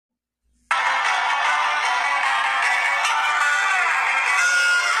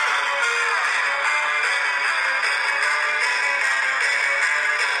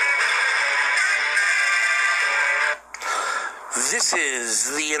This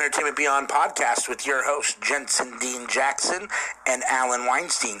is the Entertainment Beyond podcast with your host, Jensen Dean Jackson and Alan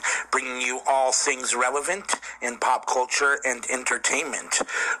Weinstein, bringing you all things relevant in pop culture and entertainment.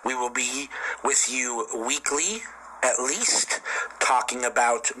 We will be with you weekly, at least, talking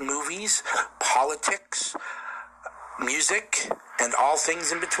about movies, politics, music, and all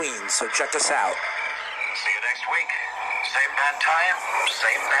things in between. So check us out. See you next week. Same bad time,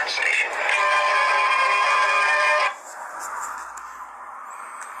 same bad station.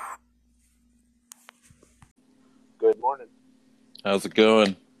 Good morning. How's it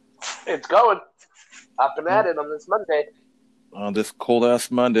going? It's going. Up and at it on this Monday. On this cold-ass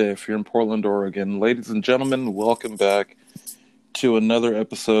Monday, if you're in Portland, Oregon. Ladies and gentlemen, welcome back to another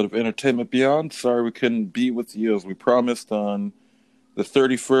episode of Entertainment Beyond. Sorry we couldn't be with you as we promised on the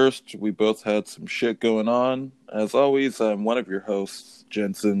 31st. We both had some shit going on. As always, I'm one of your hosts,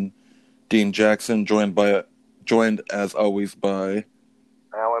 Jensen Dean Jackson, joined as always by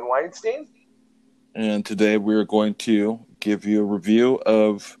Alan Weinstein. And today we're going to give you a review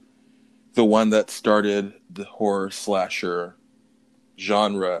of the one that started the horror slasher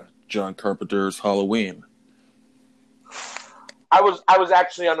genre, John Carpenter's Halloween. I was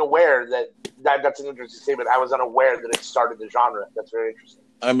actually unaware that's an interesting statement. I was unaware that it started the genre. That's very interesting.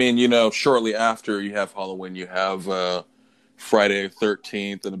 I mean, shortly after you have Halloween, you have Friday the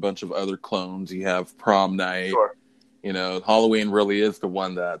 13th and a bunch of other clones. You have Prom Night. Sure. Halloween really is the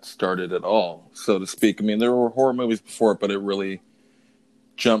one that started it all, so to speak. I mean, there were horror movies before it, but it really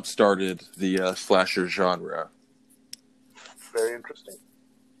jump-started the slasher genre. Very interesting.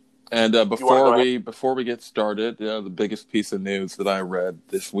 And before we get started, the biggest piece of news that I read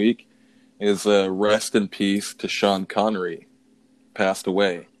this week is rest in peace to Sean Connery. Passed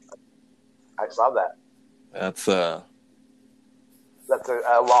away. I saw that. That's a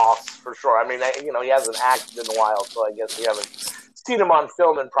loss for sure. I mean, he hasn't acted in a while, so I guess we haven't seen him on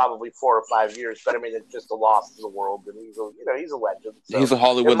film in probably 4 or 5 years. But I mean, it's just a loss to the world, and he's a legend. So, he's a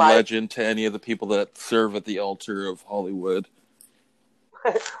Hollywood legend to any of the people that serve at the altar of Hollywood.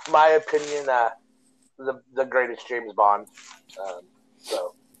 My opinion, the greatest James Bond.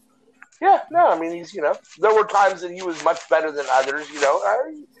 He's there were times that he was much better than others.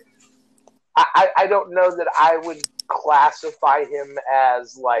 I don't know that I would classify him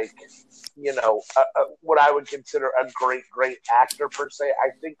as what I would consider a great actor per se. I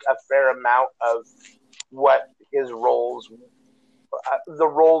think a fair amount of what his roles, the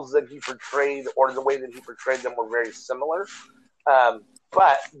roles that he portrayed or the way that he portrayed them were very similar.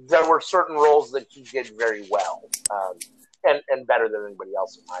 But there were certain roles that he did very well, and better than anybody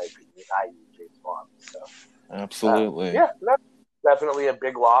else in my opinion. I.e. James Bond. So absolutely, definitely a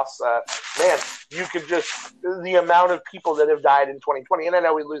big loss. Man, you could the amount of people that have died in 2020, and I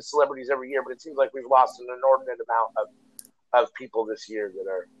know we lose celebrities every year, but it seems like we've lost an inordinate amount of people this year that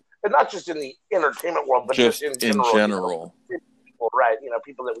are, and not just in the entertainment world, but just in general. People, right?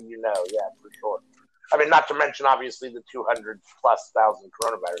 People that for sure. I mean, not to mention, obviously, the 200,000+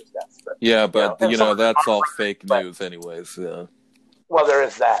 coronavirus deaths. But, that's all fake news anyways. Yeah. Well, there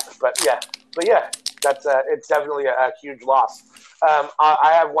is that. But that's it's definitely a huge loss.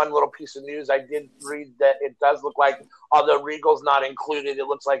 I have one little piece of news. I did read that it does look like, although Regal's not included, it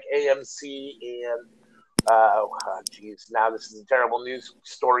looks like AMC and now this is a terrible news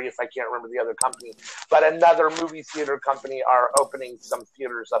story if I can't remember the other company, but another movie theater company are opening some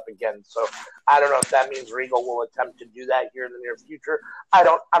theaters up again. So I don't know if that means Regal will attempt to do that here in the near future.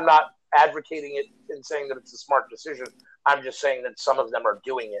 I'm not advocating it and saying that it's a smart decision. I'm just saying that some of them are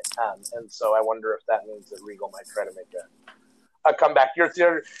doing it. And so I wonder if that means that Regal might try to make a comeback. Your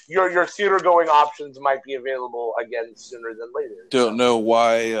theater going options might be available again sooner than later. Don't know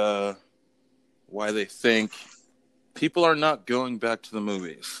why they think people are not going back to the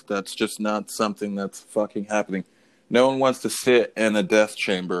movies. That's just not something that's fucking happening. No one wants to sit in a death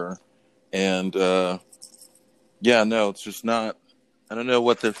chamber. And, it's just not. I don't know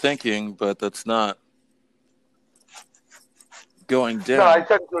what they're thinking, but that's not going down. No, I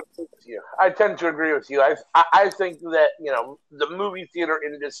tend to agree with you. I think that, the movie theater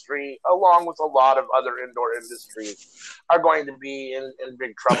industry, along with a lot of other indoor industries, are going to be in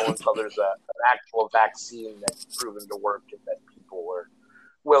big trouble until there's an actual vaccine that's proven to work and that people are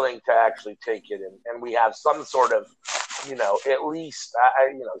willing to actually take it. And we have some sort of, at least,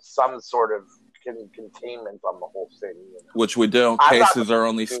 some sort of containment on the whole thing. Which we don't. Cases are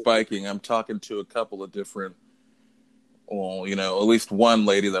only spiking. I'm talking to a couple of different, at least one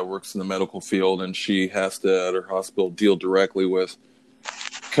lady that works in the medical field, and she has to, at her hospital, deal directly with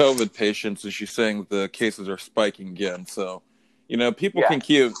COVID patients, and she's saying the cases are spiking again. So, people can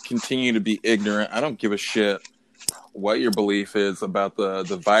continue to be ignorant. I don't give a shit what your belief is about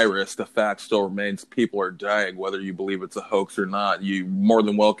the virus, the fact still remains people are dying, whether you believe it's a hoax or not. You're more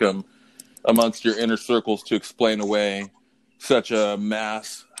than welcome amongst your inner circles to explain away such a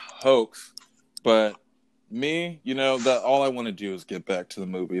mass hoax. But me, that all I want to do is get back to the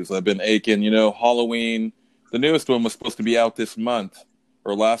movies. I've been aching. Halloween, the newest one was supposed to be out this month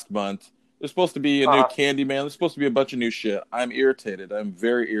or last month. There's supposed to be a new Candyman. There's supposed to be a bunch of new shit. I'm irritated. I'm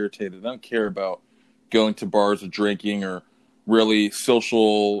very irritated. I don't care about going to bars or drinking or really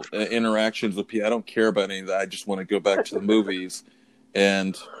social interactions with people. I don't care about any of that. I just want to go back to the movies.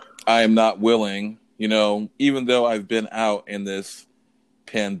 And I am not willing, even though I've been out in this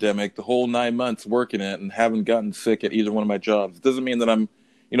pandemic the whole 9 months working it and haven't gotten sick at either one of my jobs. It doesn't mean that I'm,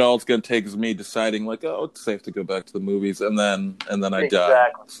 all it's going to take is me deciding like, oh, it's safe to go back to the movies, and then I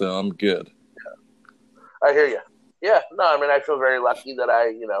die. So I'm good. Yeah. I hear you. Yeah, no, I mean, I feel very lucky that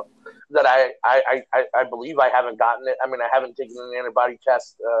I believe I haven't gotten it. I mean, I haven't taken an antibody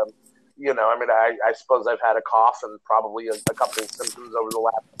test. I suppose I've had a cough and probably a couple of symptoms over the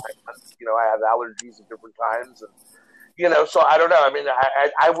last 9 months. I have allergies at different times, and so I don't know. I mean,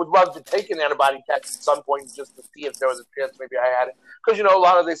 I would love to take an antibody test at some point just to see if there was a chance maybe I had it. Because,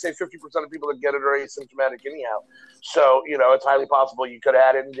 they say 50% of people that get it are asymptomatic anyhow. So, it's highly possible you could have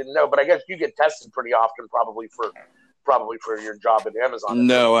had it and didn't know. But I guess you get tested pretty often probably for your job at Amazon.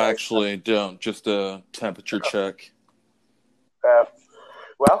 No, actually, don't. Just a temperature check.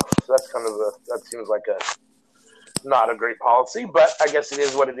 Well, that's that seems like not a great policy, but I guess it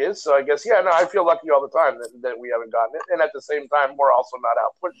is what it is. So I guess, I feel lucky all the time that we haven't gotten it. And at the same time, we're also not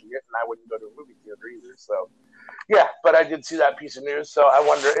out pushing it, and I wouldn't go to a movie theater either. So, yeah, but I did see that piece of news. So I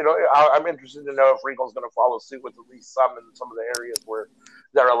wonder, I'm interested to know if Regal's going to follow suit with at least some in some of the areas where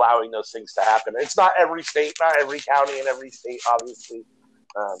they're allowing those things to happen. It's not every state, not every county in every state, obviously,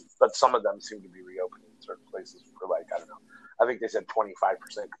 but some of them seem to be reopening in certain places for I don't know. I think they said 25%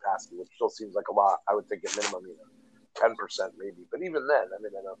 capacity, which still seems like a lot. I would think at minimum, 10% maybe, but even then, I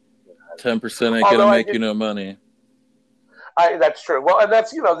mean, I don't. 10% ain't gonna make you no money. That's true. Well, and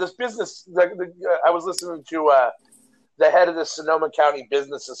that's this business. I was listening to the head of the Sonoma County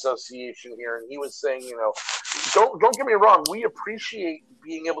Business Association here, and he was saying, don't get me wrong, we appreciate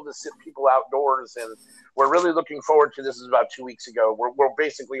being able to sit people outdoors, and we're really looking forward to this. Is about 2 weeks ago. We're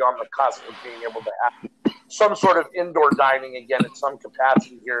basically on the cusp of being able to have some sort of indoor dining again at some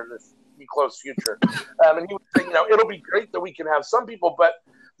capacity here in this close future. And he was saying, it'll be great that we can have some people, but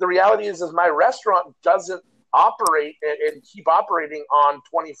the reality is my restaurant doesn't operate and keep operating on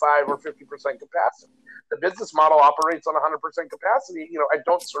 25 or 50% capacity. The business model operates on 100% capacity. I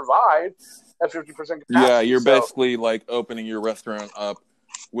don't survive at 50% capacity. Yeah, you're basically like opening your restaurant up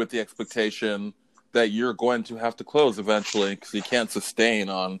with the expectation that you're going to have to close eventually because you can't sustain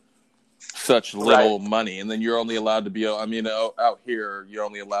on such little money, and then you're only allowed to be. I mean, out here, you're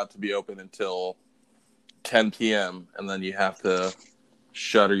only allowed to be open until 10 p.m., and then you have to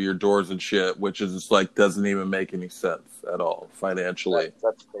shutter your doors and shit, which is just like doesn't even make any sense at all financially.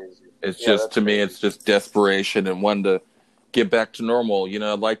 That's crazy. It's just to me, it's just desperation and wanting to get back to normal.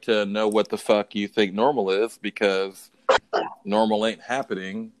 I'd like to know what the fuck you think normal is, because normal ain't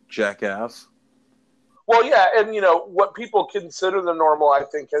happening, jackass. Well, yeah, and what people consider the normal, I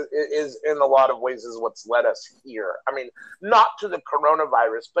think, is in a lot of ways is what's led us here. I mean, not to the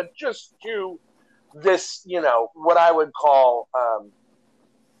coronavirus, but just to this, what I would call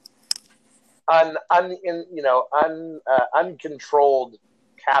uncontrolled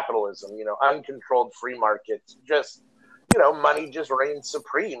capitalism. Uncontrolled free markets. Just money just reigns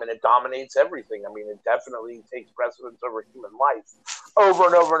supreme and it dominates everything. I mean, it definitely takes precedence over human life over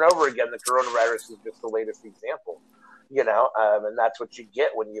and over and over again. The coronavirus is just the latest example, and that's what you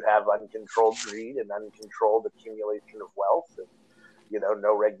get when you have uncontrolled greed and uncontrolled accumulation of wealth and,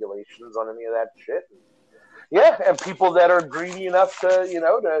 no regulations on any of that shit. And people that are greedy enough to,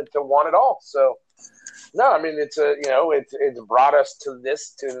 to want it all. So, no, I mean, it's brought us to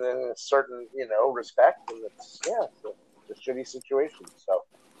this to a certain, respect. And it's a shitty situation. So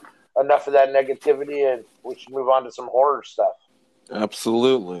enough of that negativity, and we should move on to some horror stuff.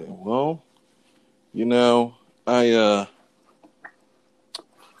 Absolutely. Well, I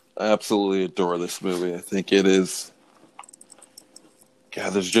absolutely adore this movie. I think it is.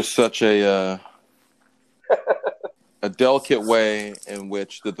 God, there's just such a delicate way in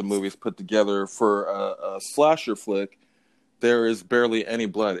which that the movie's put together for a slasher flick. There is barely any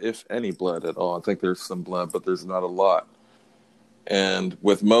blood, if any blood at all. I think there's some blood, but there's not a lot. And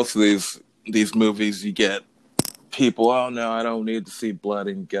with most of these movies, you get people, oh no, I don't need to see blood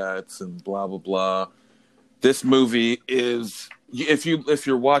and guts and blah blah blah. This movie is, if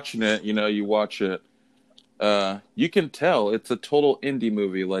you're watching it, you watch it you can tell it's a total indie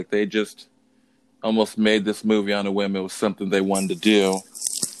movie. Like, they just almost made this movie on a whim. It was something they wanted to do,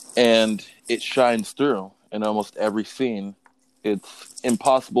 and it shines through in almost every scene. It's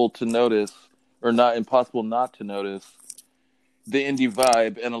impossible to notice, or not impossible not to notice, the indie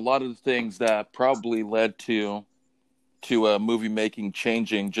vibe and a lot of the things that probably led to movie making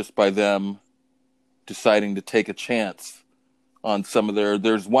changing just by them deciding to take a chance on some of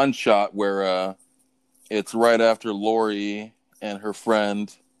there's one shot where it's right after Lori and her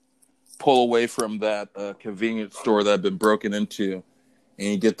friend pull away from that convenience store that had been broken into, and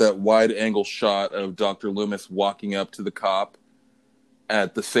you get that wide angle shot of Dr. Loomis walking up to the cop.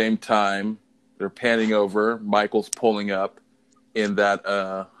 At the same time, they're panning over, Michael's pulling up in that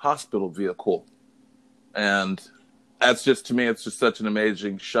hospital vehicle. And that's just, to me, it's just such an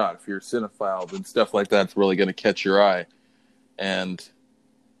amazing shot. If you're a cinephile, then stuff like that's really going to catch your eye. And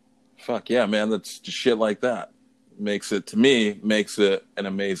fuck yeah, man, that's just shit like that. Makes it an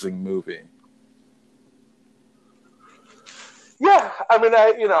amazing movie. Yeah, I mean,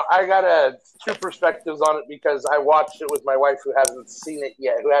 I got two perspectives on it because I watched it with my wife who hasn't seen it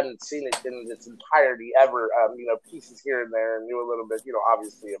yet, who hadn't seen it in its entirety ever. Pieces here and there, and knew a little bit,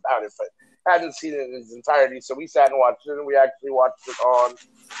 obviously about it, but hadn't seen it in its entirety. So we sat and watched it, and we actually watched it on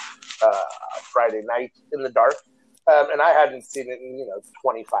Friday night in the dark. And I hadn't seen it in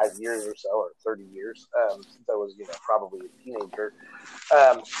 25 years or so, or 30 years since I was probably a teenager.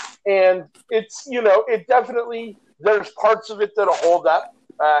 And it's it definitely. There's parts of it that'll hold up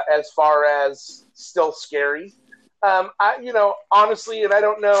as far as still scary. Honestly, and I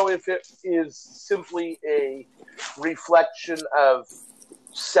don't know if it is simply a reflection of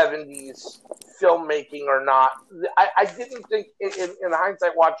 70s filmmaking or not. I didn't think, in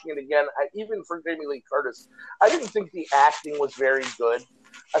hindsight, watching it again, even for Jamie Lee Curtis, I didn't think the acting was very good.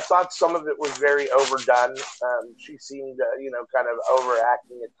 I thought some of it was very overdone. She seemed, kind of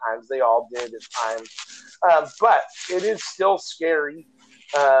overacting at times. They all did at times. But it is still scary.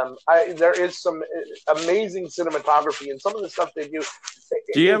 There is some amazing cinematography, and some of the stuff they do.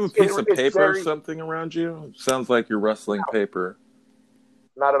 Do you have a piece of paper or something around you? It sounds like you're rustling paper.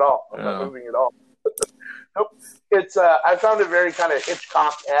 Not at all. I'm not moving at all. Nope. It's I found it very kind of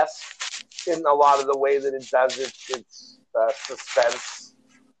Hitchcock-esque in a lot of the way that it does its suspense.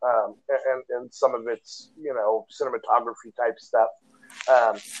 And some of its, cinematography type stuff.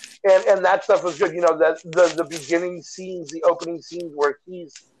 And that stuff was good. The beginning scenes, the opening scenes where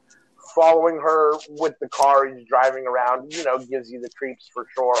he's following her with the car, he's driving around, gives you the creeps for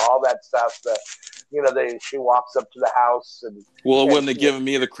sure, all that stuff. She walks up to the house. It wouldn't have given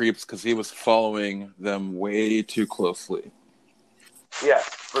me the creeps because he was following them way too closely. Yes,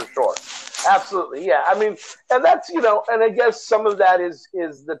 for sure. Absolutely, yeah. I mean, and that's, and I guess some of that is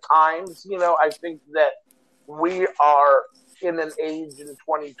the times, I think that we are in an age in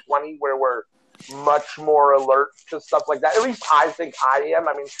 2020 where we're much more alert to stuff like that. At least I think I am.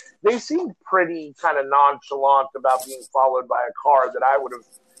 I mean, they seem pretty kind of nonchalant about being followed by a car that I would have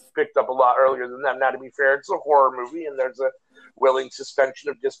picked up a lot earlier than them. Now, to be fair, it's a horror movie and there's a willing suspension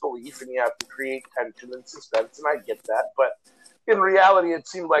of disbelief and you have to create tension and suspense, and I get that, but in reality, it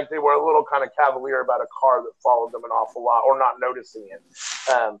seemed like they were a little kind of cavalier about a car that followed them an awful lot, or not noticing it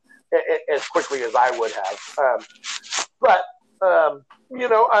as quickly as I would have. But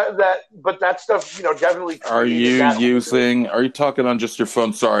that stuff, definitely. Are you talking on just your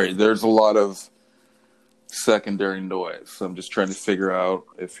phone? Sorry, there's a lot of secondary noise. So I'm just trying to figure out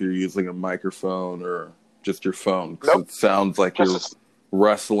if you're using a microphone or just your phone. Because It sounds like you're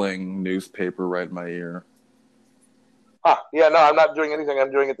rustling newspaper right in my ear. Yeah, no, I'm not doing anything.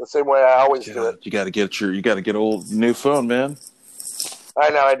 I'm doing it the same way I always do it. You got to get old new phone, man. I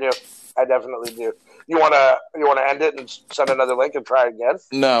know, I do. I definitely do. You wanna end it and send another link and try again?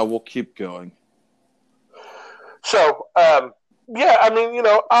 No, we'll keep going. So, yeah, I mean,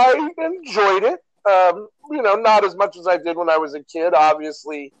 I enjoyed it. Not as much as I did when I was a kid.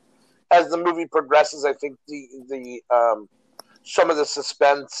 Obviously, as the movie progresses, I think the some of the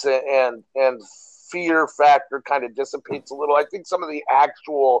suspense and fear factor kind of dissipates a little. I think some of the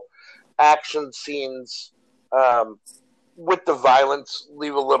actual action scenes with the violence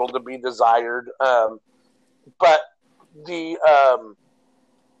leave a little to be desired. But the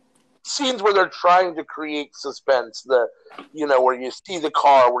scenes where they're trying to create suspense, where you see the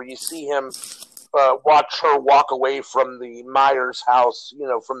car, where you see him watch her walk away from the Myers house,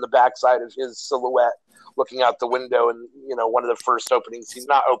 from the backside of his silhouette, looking out the window, and one of the first opening scenes,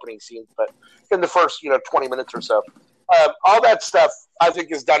 not opening scenes, but in the first 20 minutes or so, all that stuff I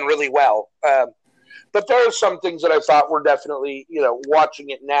think is done really well. But there are some things that I thought were definitely,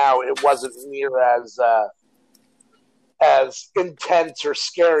 watching it now, it wasn't near as as intense or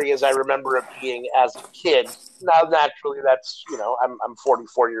scary as I remember it being as a kid. Now, naturally, that's, I'm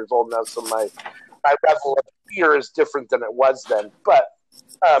 44 years old now, so my level of fear is different than it was then. But,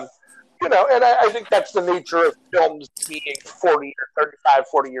 and I think that's the nature of films being 40 or 35,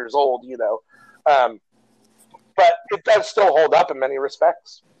 40 years old, but it does still hold up in many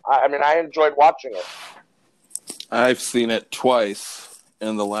respects. I mean, I enjoyed watching it. I've seen it twice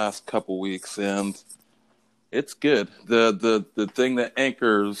in the last couple weeks, and it's good. The thing that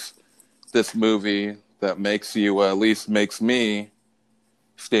anchors this movie that makes you, at least makes me,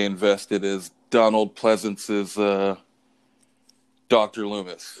 stay invested is Donald Pleasance's Dr.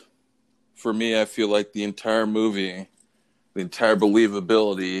 Loomis. For me, I feel like the entire movie, the entire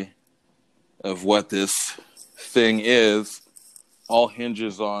believability of what this thing is, all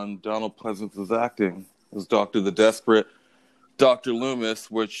hinges on Donald Pleasance's acting as the desperate Dr.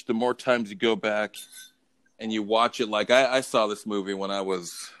 Loomis, which the more times you go back and you watch it, like I saw this movie when I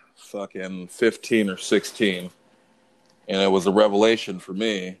was fucking 15 or 16, and it was a revelation for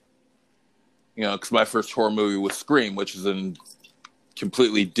me, because my first horror movie was Scream, which is a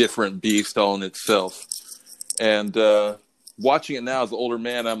completely different beast all in itself. And watching it now as an older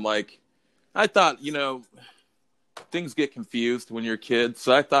man, I'm like, I thought, things get confused when you're a kid,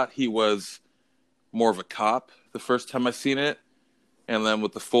 so I thought he was more of a cop the first time I seen it, and then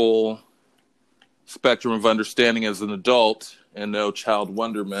with the full spectrum of understanding as an adult and no child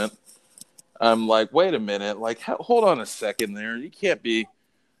wonderment, I'm like, wait a minute, like, hold on a second there. You can't be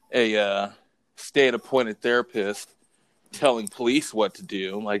a state-appointed therapist telling police what to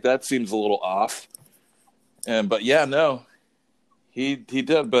do. Like, that seems a little off. But yeah, no, he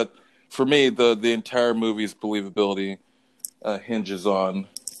did. But for me, the entire movie's believability hinges on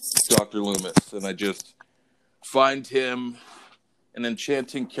Dr. Loomis, and I just find him an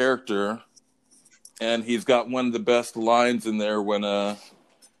enchanting character. And he's got one of the best lines in there when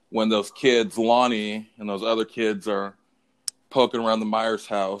those kids, Lonnie and those other kids, are poking around the Myers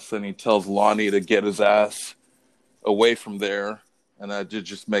house, and he tells Lonnie to get his ass away from there, and that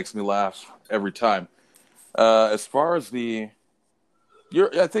just makes me laugh every time. As far as I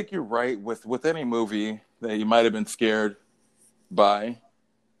think you're right with any movie that you might have been scared by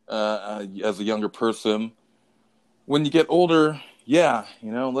as a younger person. When you get older, yeah,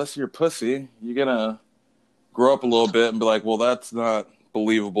 unless you're a pussy, you're gonna grow up a little bit and be like, well, that's not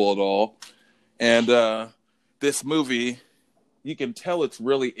believable at all. And this movie, you can tell it's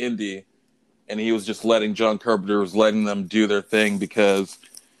really indie, and he was just John Carpenter was letting them do their thing because,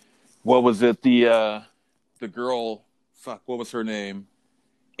 what was it, the girl, what was her name?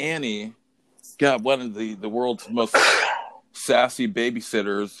 Annie got one of the world's most sassy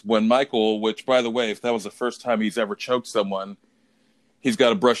babysitters when Michael, which, by the way, if that was the first time he's ever choked someone, he's got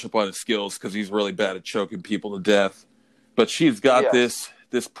to brush up on his skills because he's really bad at choking people to death. But she's got this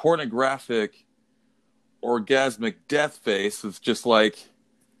pornographic, orgasmic death face. It's just like,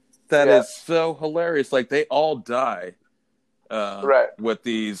 that is so hilarious. Like, they all die with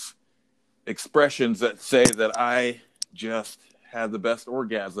these expressions that say that I just had the best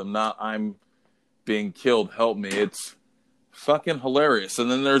orgasm, not I'm being killed, help me. It's fucking hilarious. And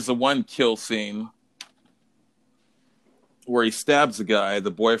then there's the one kill scene where he stabs a guy,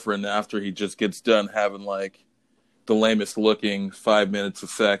 the boyfriend, after he just gets done having like the lamest looking 5 minutes of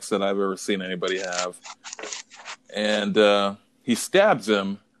sex that I've ever seen anybody have. And he stabs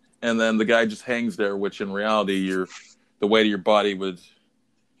him, and then the guy just hangs there, which in reality, the weight of your body would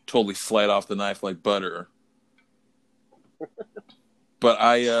totally slide off the knife like butter.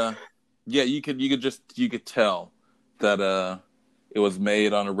 But you could tell that it was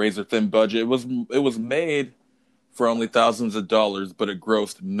made on a razor thin budget. It was made for only thousands of dollars, but it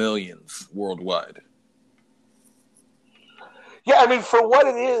grossed millions worldwide. Yeah, I mean, for what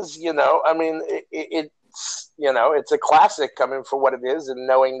it is, I mean, it's a classic coming for what it is, and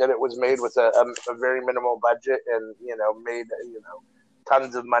knowing that it was made with a very minimal budget and, made,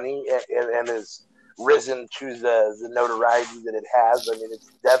 tons of money and is risen to the notoriety that it has. I mean,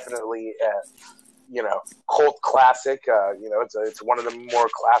 it's definitely cult classic. It's one of the more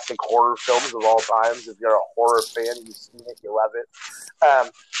classic horror films of all times. If you're a horror fan, you've seen it, you love it.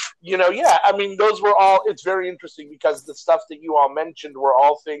 I mean, those were all, it's very interesting because the stuff that you all mentioned were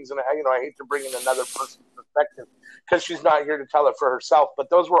all things, and I hate to bring in another person's perspective because she's not here to tell it for herself, but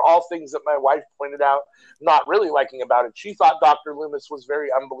those were all things that my wife pointed out not really liking about it. She thought Dr. Loomis was very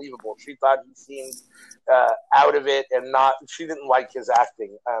unbelievable. She thought he seemed out of it, and she didn't like his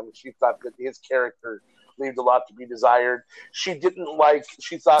acting. She thought that his character leaved a lot to be desired. She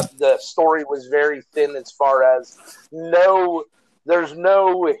thought the story was very thin as far as no there's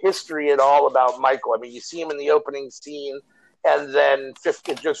no history at all about Michael. I mean, you see him in the opening scene, and then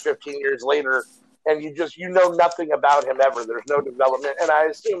 15 years later, and you know nothing about him ever. There's no development, and I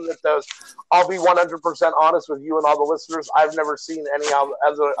assume that those. I'll be 100% honest with you and all the listeners. I've never seen any of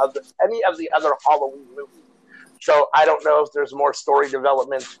the other Halloween movies, so I don't know if there's more story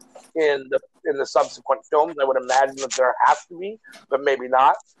development in the subsequent films. I would imagine that there has to be, but maybe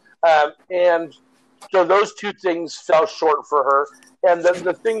not. And so those two things fell short for her. And then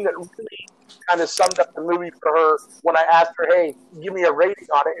the thing that really kind of summed up the movie for her when I asked her, hey, give me a rating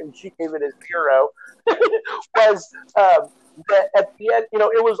on it, and she gave it a 0, was that at the end,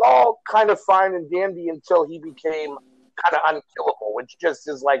 it was all kind of fine and dandy until he became kind of unkillable, which just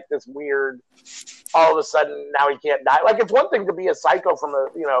is like this weird, all of a sudden now he can't die. Like, it's one thing to be a psycho from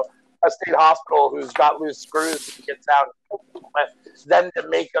a state hospital who's got loose screws and gets out, but then to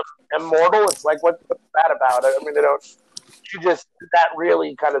make him immortal, it's like, what's that about? I mean, that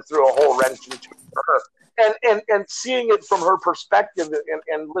really kind of threw a whole wrench into it for her. And seeing it from her perspective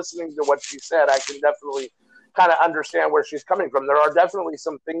and listening to what she said, I can definitely kind of understand where she's coming from. There are definitely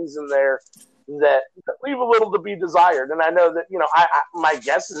some things in there that leave a little to be desired. And I know that, my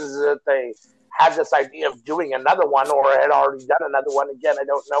guess is that they had this idea of doing another one or had already done another one. Again, I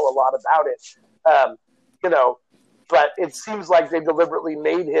don't know a lot about it, but it seems like they deliberately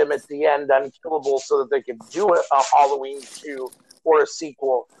made him at the end unkillable so that they could do a Halloween 2 or a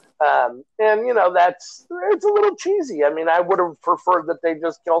sequel. And it's a little cheesy. I mean, I would have preferred that they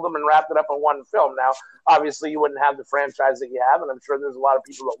just killed him and wrapped it up in one film. Now, obviously, you wouldn't have the franchise that you have, and I'm sure there's a lot of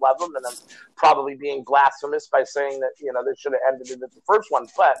people that love them, and I'm probably being blasphemous by saying that, they should have ended it at the first one.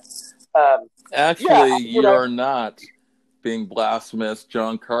 But actually, you're not being blasphemous.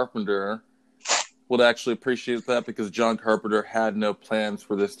 John Carpenter would actually appreciate that, because John Carpenter had no plans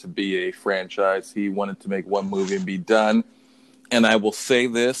for this to be a franchise. He wanted to make one movie and be done. And I will say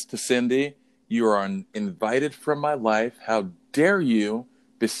this to Cindy: you are invited from my life. How dare you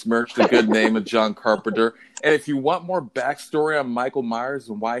besmirch the good name of John Carpenter? And if you want more backstory on Michael Myers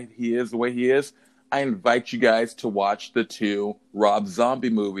and why he is the way he is, I invite you guys to watch the 2 Rob Zombie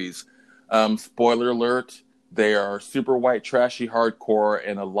movies. Spoiler alert, they are super white, trashy, hardcore,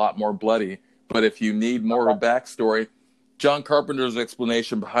 and a lot more bloody. But if you need more of a backstory, John Carpenter's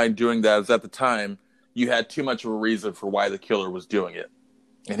explanation behind doing that is, at the time, you had too much of a reason for why the killer was doing it.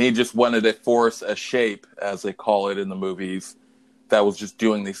 And he just wanted to force a shape, as they call it in the movies, that was just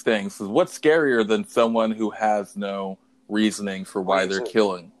doing these things. So what's scarier than someone who has no reasoning for why they're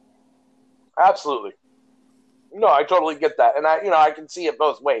killing? Absolutely. No, I totally get that. And I can see it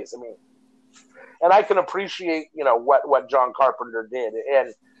both ways. I mean, and I can appreciate, what John Carpenter did.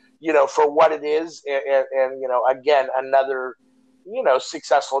 And, for what it is, and again, another,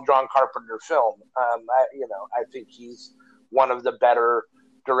 successful John Carpenter film. I think he's one of the better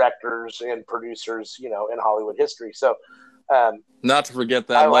directors and producers, in Hollywood history. So, not to forget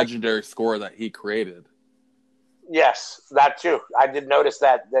that legendary score that he created. Yes, that too. I did notice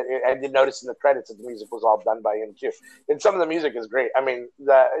that. I did notice in the credits that the music was all done by him too. And some of the music is great. I mean,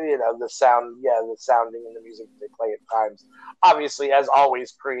 the sound, the sounding and the music they play at times, obviously, as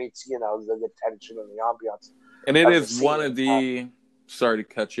always, creates the tension and the ambiance. And it is one of the. Sorry to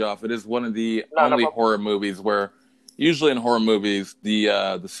cut you off. It is one of the only horror movies where, usually in horror movies, the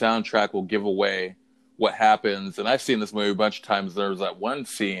soundtrack will give away what happens. And I've seen this movie a bunch of times. There was that one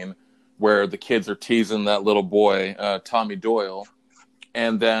scene where the kids are teasing that little boy, Tommy Doyle,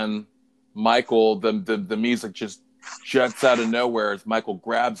 and then Michael, the music just jumps out of nowhere as Michael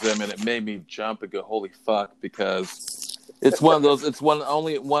grabs him, and it made me jump and go, "Holy fuck!" Because it's one of those. It's one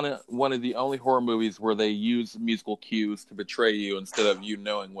of the only horror movies where they use musical cues to betray you instead of you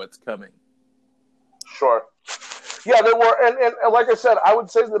knowing what's coming. Sure. Yeah, there were, and like I said, I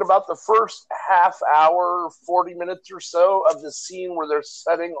would say that about the first half hour, 40 minutes or so of the scene where they're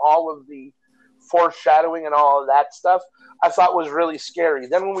setting all of the foreshadowing and all of that stuff, I thought was really scary.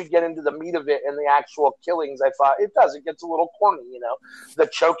 Then when we get into the meat of it and the actual killings, I thought it gets a little corny, The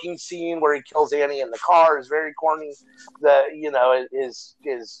choking scene where he kills Annie in the car is very corny. His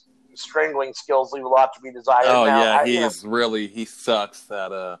strangling skills leave a lot to be desired. Oh, now, he sucks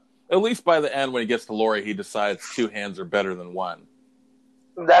at least by the end, when he gets to Laurie, he decides 2 hands are better than 1.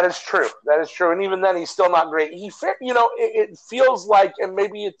 That is true. And even then, he's still not great. It feels like, and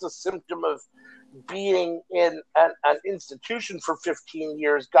maybe it's a symptom of being in an institution for 15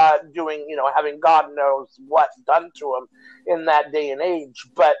 years, having God knows what done to him in that day and age.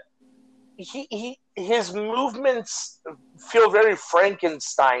 But his movements feel very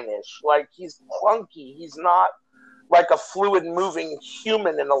Frankensteinish. Like, he's clunky. He's not like a fluid moving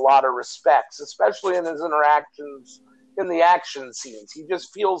human in a lot of respects, especially in his interactions, in the action scenes. He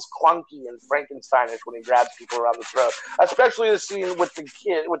just feels clunky and Frankensteinish when he grabs people around the throat. Especially the scene with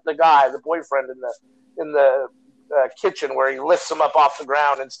the guy, the boyfriend in the kitchen where he lifts him up off the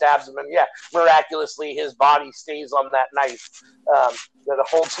ground and stabs him, and miraculously his body stays on that knife that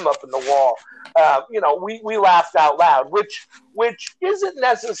holds him up in the wall. We laughed out loud, which isn't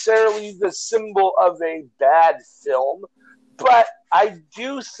necessarily the symbol of a bad film, but I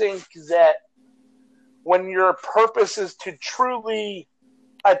do think that when your purpose is to truly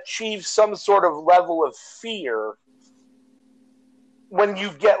achieve some sort of level of fear, when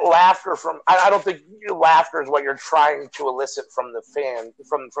you get laughter I don't think laughter is what you're trying to elicit from the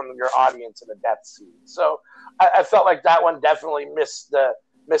from your audience in a death scene. So I felt like that one definitely missed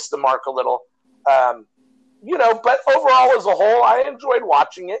the mark a little. But overall as a whole, I enjoyed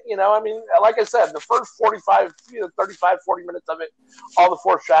watching it. Like I said, the first 35, 35, 40 minutes of it, all the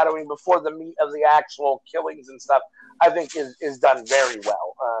foreshadowing before the meat of the actual killings and stuff, I think is done very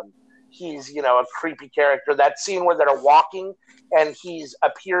well. He's, a creepy character. That scene where they're walking and he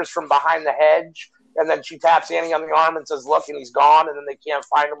appears from behind the hedge, and then she taps Annie on the arm and says, look, and he's gone, and then they can't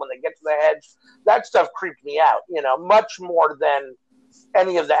find him when they get to the hedge. That stuff creeped me out, much more than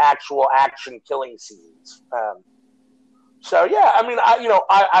any of the actual action killing scenes.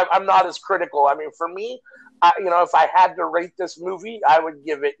 I'm not as critical. For me, if I had to rate this movie, I would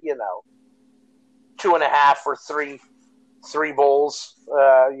give it, 2.5 or 3 bowls.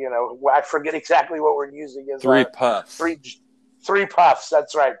 I forget exactly what we're using as 3 puffs. 3 puffs.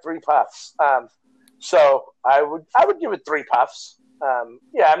 That's right, 3 puffs. So I would give it 3 puffs.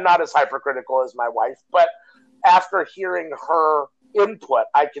 I'm not as hypercritical as my wife, but after hearing her input,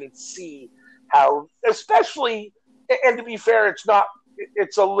 I can see how, especially, and to be fair,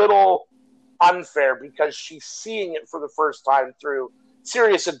 it's a little unfair because she's seeing it for the first time through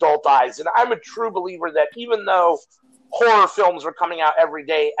serious adult eyes. And I'm a true believer that even though horror films are coming out every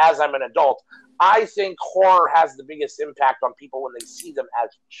day as I'm an adult, I think horror has the biggest impact on people when they see them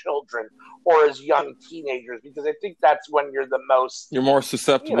as children or as young teenagers, because I think that's when you're you're more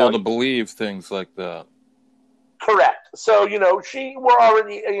susceptible to believe things like that. Correct. So, we're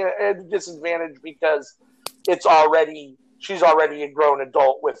already at a disadvantage because she's already a grown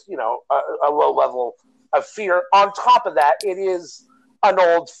adult with, a low level of fear. On top of that, it is an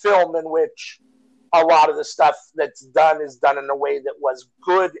old film in which a lot of the stuff that's done is done in a way that was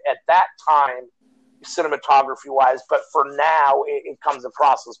good at that time, cinematography wise, but for now it comes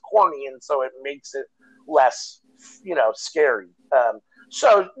across as corny, and so it makes it less, scary.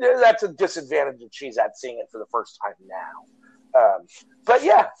 So that's a disadvantage that she's at seeing it for the first time now. But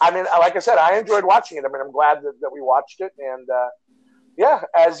yeah, like I said, I enjoyed watching it. I'm glad that we watched it, and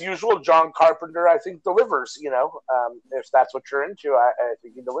as usual, John Carpenter, I think, delivers. If that's what you're into, I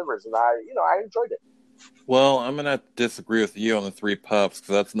think he delivers, and I enjoyed it. Well, I'm gonna disagree with you on the 3 puffs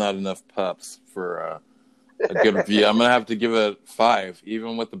because that's not enough puffs for a good review. I'm gonna have to give it 5,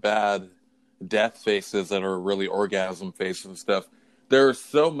 even with the bad death faces that are really orgasm faces and stuff. There's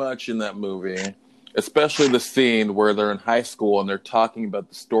so much in that movie, especially the scene where they're in high school and they're talking about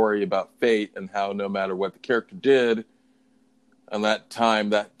the story about fate and how no matter what the character did on that time,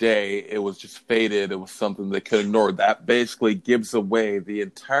 that day, it was just fated. It was something they could ignore. That basically gives away the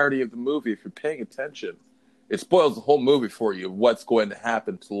entirety of the movie if you're paying attention. It spoils the whole movie for you. What's going to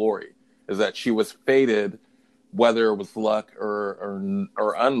happen to Lori is that she was fated, whether it was luck or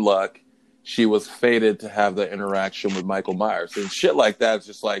unluck. She was fated to have that interaction with Michael Myers. And shit like that is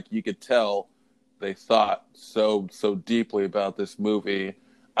just like, you could tell they thought so deeply about this movie.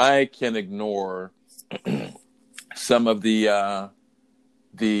 I can ignore some of the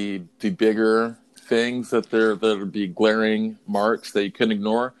bigger things that would be glaring marks that you couldn't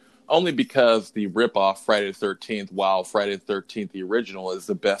ignore, only because the ripoff Friday the 13th, while Friday the 13th, the original, is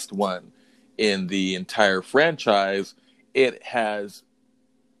the best one in the entire franchise, it has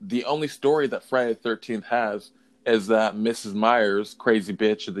the only story that Friday the 13th has is that Mrs. Myers, crazy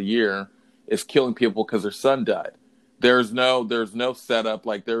bitch of the year, is killing people because her son died. There's no setup,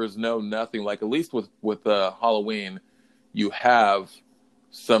 like there is nothing. Like at least with Halloween, you have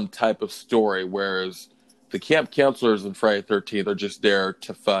some type of story, whereas the camp counselors in Friday the 13th are just there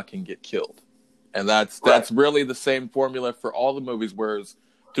to fuck and get killed. And that's really the same formula for all the movies, whereas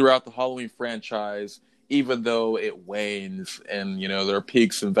throughout the Halloween franchise, even though it wanes and, there are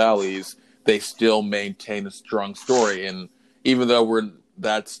peaks and valleys, they still maintain a strong story. And even though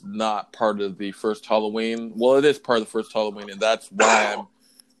that's not part of the first Halloween, well, it is part of the first Halloween, and that's why I'm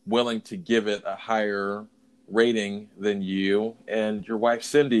willing to give it a higher rating than you and your wife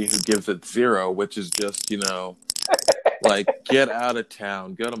Cindy, who gives it 0, which is just, Like, get out of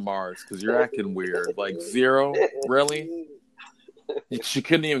town. Go to Mars because you're acting weird. Like, 0? Really? She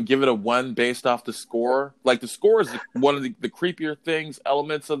couldn't even give it a 1 based off the score. Like, the score is one of the creepier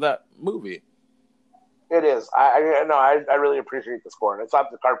elements of that movie. It is. I really appreciate the score, and I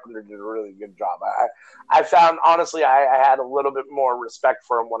thought the Carpenter did a really good job. I found, honestly, I had a little bit more respect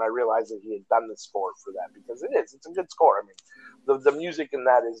for him when I realized that he had done the score for that, because it's a good score. I mean, the music in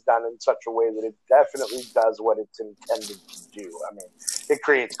that is done in such a way that it definitely does what it's intended to do. I mean, it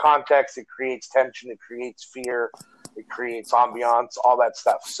creates context, it creates tension, it creates fear, it creates ambiance, all that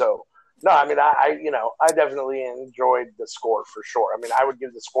stuff. So, no, I mean, I definitely enjoyed the score for sure. I mean, I would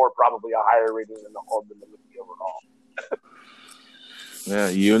give the score probably a higher rating than the movie overall. Yeah,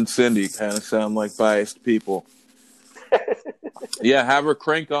 you and Cindy kind of sound like biased people. Yeah, have her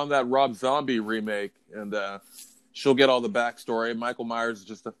crank on that Rob Zombie remake, and she'll get all the backstory. Michael Myers is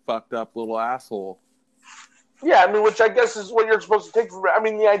just a fucked up little asshole. Yeah, I mean, which I guess is what you're supposed to take from it. I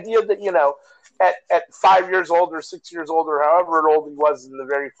mean, the idea that, at 5 years old or 6 years old or however old he was in the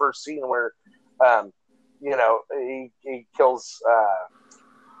very first scene where, he kills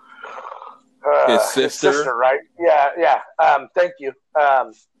his sister, right? Yeah. Thank you.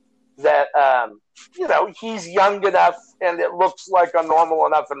 He's young enough and it looks like a normal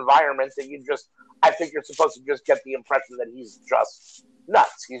enough environment that I think you're supposed to just get the impression that he's just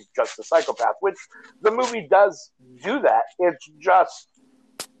nuts. He's just a psychopath, which the movie does do that. It's just,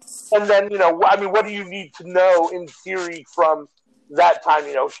 and then, what do you need to know in theory from that time?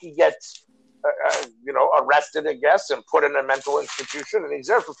 He gets, arrested, I guess, and put in a mental institution, and he's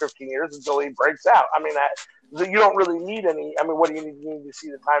there for 15 years until he breaks out. I mean, you don't really need any. I mean, what do you need to see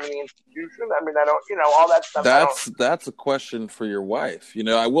the time in the institution? I mean, I don't, all that stuff. That's a question for your wife.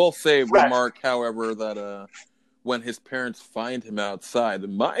 I will say, right. Remark, however, that when his parents find him outside,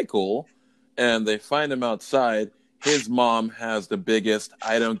 Michael, and they find him outside, his mom has the biggest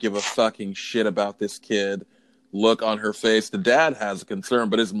 "I don't give a fucking shit about this kid" look on her face. The dad has a concern,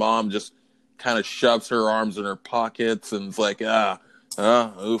 but his mom just kind of shoves her arms in her pockets and is like,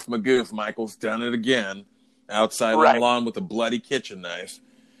 oof my goof, Michael's done it again. Outside on the lawn with a bloody kitchen knife.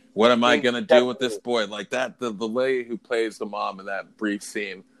 What am I going to do with this boy? Like that, the lady who plays the mom in that brief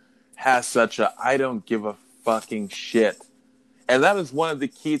scene has such a "I don't give a fucking shit." And that is one of the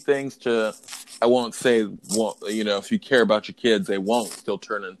key things to, I won't say, if you care about your kids, they won't still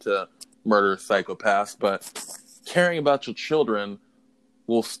turn into murderous psychopaths, but caring about your children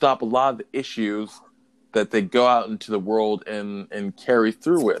will stop a lot of the issues that they go out into the world and carry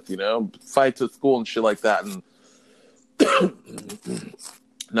through with, fights at school and shit like that. And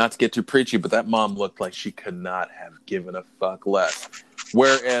not to get too preachy, but that mom looked like she could not have given a fuck less.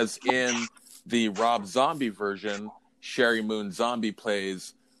 Whereas in the Rob Zombie version, Sherry Moon Zombie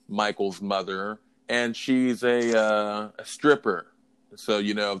plays Michael's mother, and she's a stripper. So,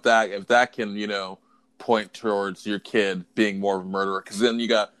 if that can, point towards your kid being more of a murderer, because then you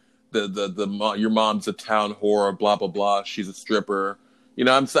got your mom's a town whore, blah blah blah. She's a stripper.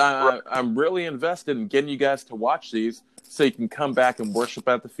 I'm really invested in getting you guys to watch these so you can come back and worship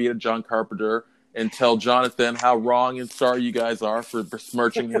at the feet of John Carpenter and tell Jonathan how wrong and sorry you guys are for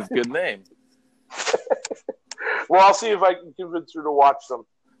besmirching his good name. Well, I'll see if I can convince her to watch them.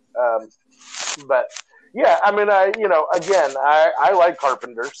 But yeah, I mean, I like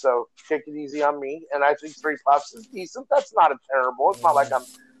Carpenter, so take it easy on me. And I think Three Puffs is decent. That's not terrible. It's not like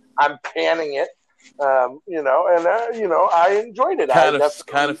I'm panning it, I enjoyed it.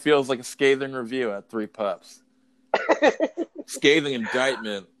 Kind of feels like a scathing review at Three Puffs. Scathing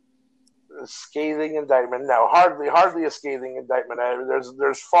indictment. Scathing indictment. No, hardly a scathing indictment. There's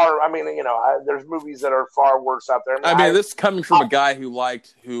movies that are far worse out there. This is coming from a guy who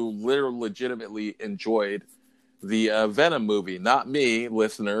literally legitimately enjoyed the Venom movie. Not me,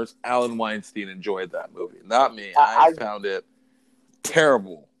 listeners. Alan Weinstein enjoyed that movie. Not me. I found it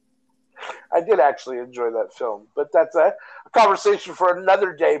terrible. I did actually enjoy that film, but that's a conversation for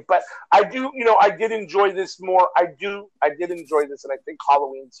another day. But I did enjoy this more. I did enjoy this, and I think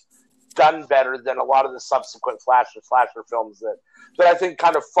Halloween's done better than a lot of the subsequent slasher films that I think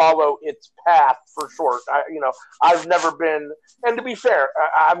kind of follow its path for sure. I've never been, and to be fair,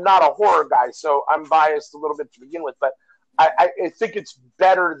 I'm not a horror guy, so I'm biased a little bit to begin with, but I think it's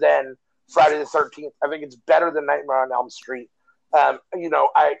better than Friday the 13th. I think it's better than Nightmare on Elm Street.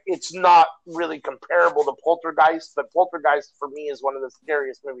 It's not really comparable to Poltergeist, but Poltergeist for me is one of the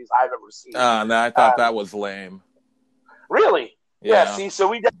scariest movies I've ever seen. No, I thought that was lame. Really? Yeah. See, so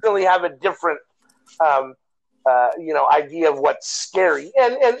we definitely have a different, idea of what's scary.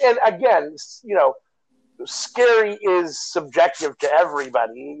 And again, scary is subjective to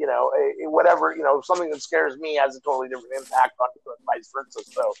everybody. Whatever, something that scares me has a totally different impact on you and vice versa.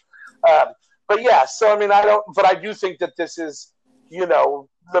 So, but yeah, so I mean, I do think that this is,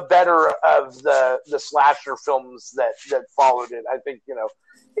 the better of the slasher films that followed it. I think,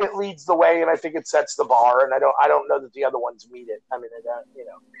 it leads the way, and I think it sets the bar, and I don't know that the other ones meet it. I mean,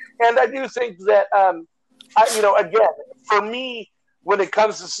 and I do think that, again, for me, when it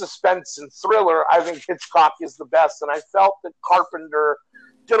comes to suspense and thriller, I think Hitchcock is the best, and I felt that Carpenter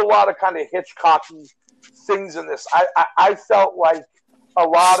did a lot of kind of Hitchcocky things in this. I felt like a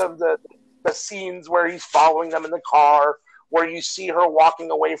lot of the scenes where he's following them in the car, where you see her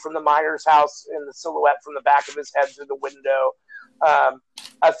walking away from the Myers house in the silhouette from the back of his head through the window.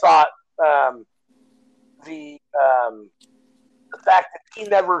 I thought the fact that he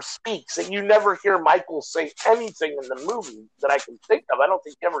never speaks, that you never hear Michael say anything in the movie that I can think of. I don't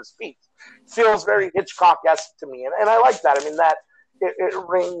think he ever speaks. Feels very Hitchcock-esque to me, and I like that. I mean, that it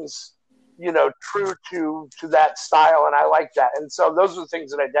rings, true to that style, and I like that. And so those are the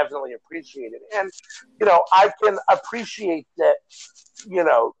things that I definitely appreciated. And I can appreciate that,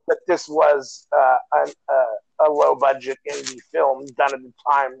 that this was a low-budget indie film done at a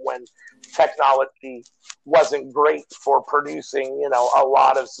time when technology wasn't great for producing, a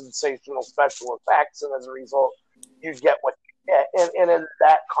lot of sensational special effects, and as a result, you get what you get. And in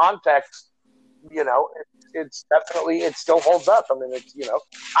that context, it's definitely, it still holds up. I mean, it's,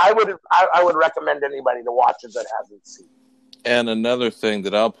 I would recommend anybody to watch it that hasn't seen it. And another thing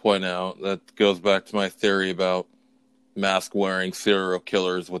that I'll point out that goes back to my theory about mask-wearing serial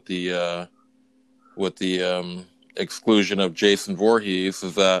killers with the exclusion of Jason Voorhees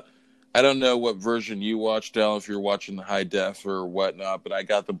is that I don't know what version you watched, Al, if you're watching the high def or whatnot, but I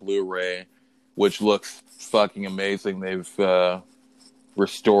got the Blu-ray, which looks fucking amazing. They've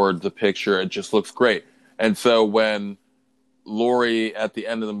restored the picture. It just looks great. And so when Laurie, at the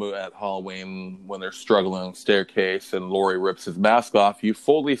end of the movie at Halloween, when they're struggling on the staircase and Laurie rips his mask off, you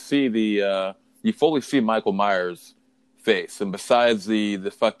fully see Michael Myers' face. And besides the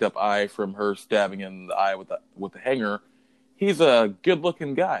fucked up eye from her stabbing in the eye with the hanger, he's a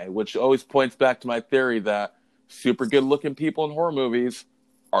good-looking guy, which always points back to my theory that super good-looking people in horror movies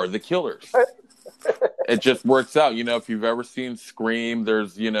are the killers. It just works out. If you've ever seen Scream,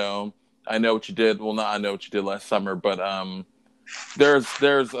 there's, I Know What You Did. Well, not I Know What You Did Last Summer, but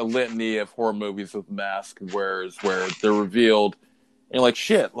there's a litany of horror movies with masks where they're revealed. And you're like,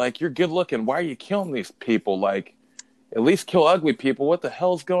 shit, like, you're good-looking. Why are you killing these people? Like, at least kill ugly people. What the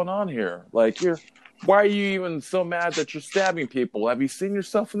hell's going on here? Like, why are you even so mad that you're stabbing people? Have you seen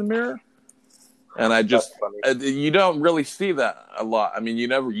yourself in the mirror? And you don't really see that a lot. I mean, you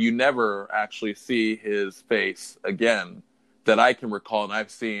never actually see his face again that I can recall. And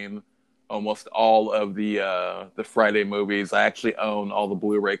I've seen almost all of the Friday movies. I actually own all the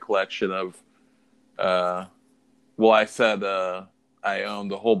Blu-ray collection of, I own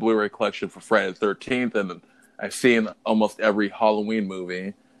the whole Blu-ray collection for Friday the 13th, and I've seen almost every Halloween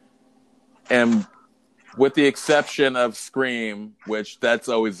movie. And with the exception of Scream, which that's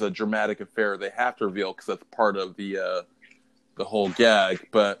always a dramatic affair they have to reveal because that's part of the whole gag.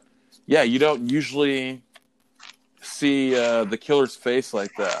 But yeah, you don't usually see the killer's face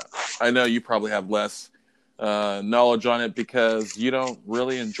like that. I know you probably have less knowledge on it because you don't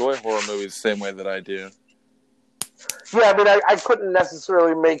really enjoy horror movies the same way that I do. Yeah, I mean, I couldn't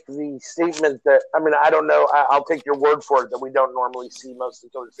necessarily make the statement that, I mean, I don't know, I'll take your word for it that we don't normally see most of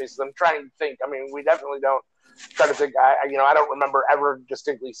the killer's faces. I'm trying to think. I mean, we definitely don't try to think. I don't remember ever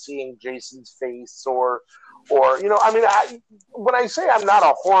distinctly seeing Jason's face or I mean, when I say I'm not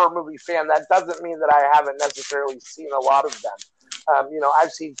a horror movie fan, that doesn't mean that I haven't necessarily seen a lot of them.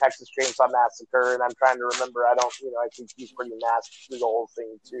 I've seen Texas Chainsaw Massacre, and I'm trying to remember. I think he's pretty masked through the whole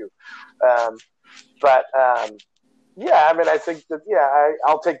thing too. Yeah, I mean, I think that,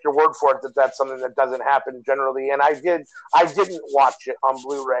 I'll take your word for it that that's something that doesn't happen generally. And I didn't watch it on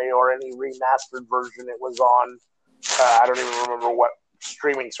Blu-ray or any remastered version. It was on, I don't even remember what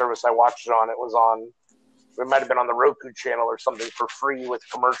streaming service I watched it on. It might have been on the Roku channel or something for free with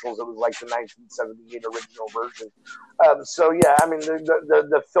commercials. It was like the 1978 original version. So yeah, I mean,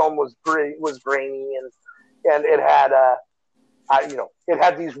 the film was grainy and it had, it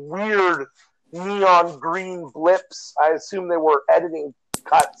had these weird neon green blips. I assume they were editing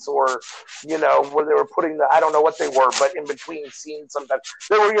cuts or, where they were putting I don't know what they were, but in between scenes sometimes.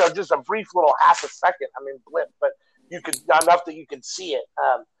 They were, just a brief little half a second, blip, but enough that you could see it.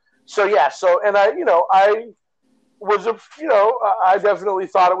 And I was, I definitely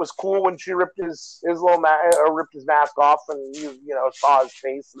thought it was cool when she ripped his mask off and saw his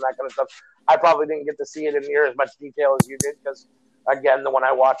face and that kind of stuff. I probably didn't get to see it in near as much detail as you did because, again, the one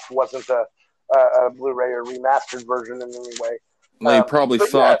I watched wasn't a Blu-ray or remastered version in any way. Well, you probably But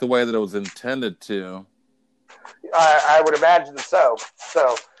saw yeah, it the way that it was intended to. I would imagine so.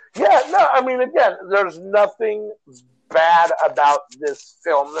 So, yeah, no, I mean, again, there's nothing bad about this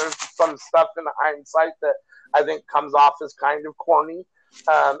film. There's some stuff in hindsight that I think comes off as kind of corny.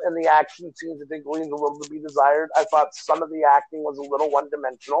 And the action scenes, I think, leaves a little to be desired. I thought some of the acting was a little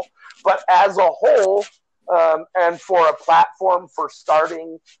one-dimensional. But as a whole, and for a platform for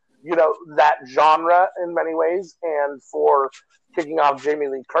starting, that genre in many ways, and for kicking off Jamie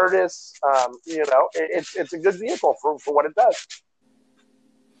Lee Curtis, it's a good vehicle for what it does.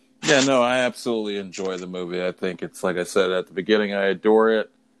 Yeah, no, I absolutely enjoy the movie. I think it's, like I said at the beginning, I adore it.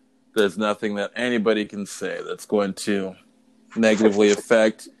 There's nothing that anybody can say that's going to negatively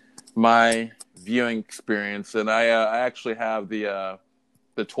affect my viewing experience. And I actually have the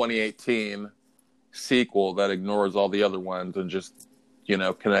 2018 sequel that ignores all the other ones and just,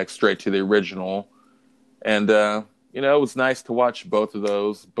 connects straight to the original. And, it was nice to watch both of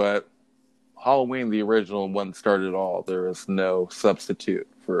those, but Halloween, the original one, started it all. There is no substitute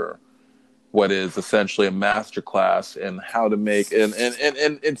for what is essentially a masterclass in how to make, and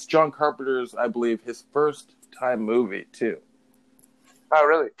it's John Carpenter's, I believe, his first time movie too. Oh,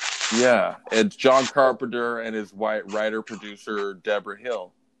 really? Yeah, it's John Carpenter and his writer producer Deborah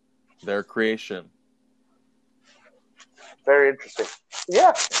Hill, their creation. Very interesting.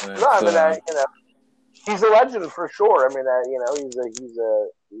 Yeah, no, I mean, he's a legend for sure. I mean, he's a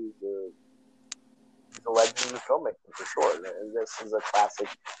legend in the filmmaking for sure. And this is a classic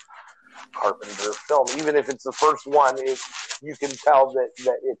Carpenter film. Even if it's the first one, you can tell that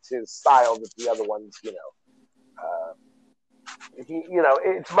it's his style. That the other ones,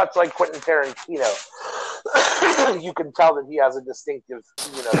 it's much like Quentin Tarantino. You can tell that he has a distinctive,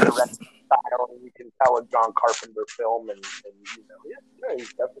 directing style, and you can tell a John Carpenter film, and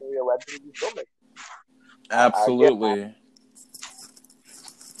he's definitely a legendary filmmaker. Absolutely.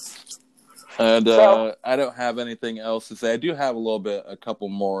 And I don't have anything else to say. I do have a couple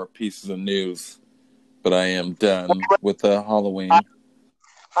more pieces of news, but I am done with Halloween.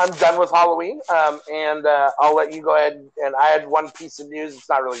 I'm done with Halloween, and I'll let you go ahead. And I had one piece of news. It's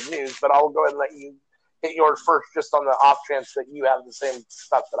not really news, but I'll go ahead and let you hit yours first, just on the off chance that you have the same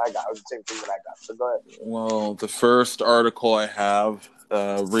stuff that I got, or the same thing that I got. So go ahead. Well, the first article I have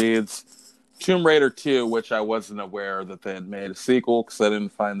reads Tomb Raider 2, which I wasn't aware that they had made a sequel because I didn't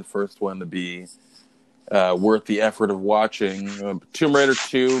find the first one to be worth the effort of watching. Tomb Raider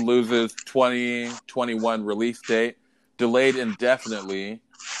 2 loses 2021 release date, delayed indefinitely,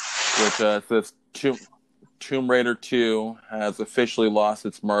 which says Tomb Raider 2 has officially lost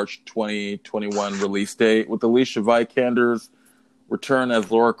its March 2021 release date, with Alicia Vikander's return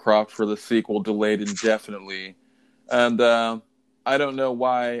as Lara Croft for the sequel delayed indefinitely. And I don't know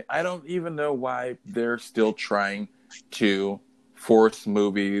why. I don't even know why they're still trying to force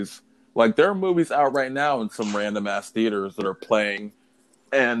movies. Like, there are movies out right now in some random ass theaters that are playing,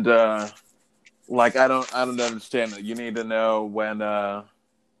 and I don't understand it. You need to know when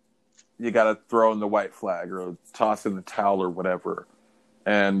you got to throw in the white flag or toss in the towel or whatever,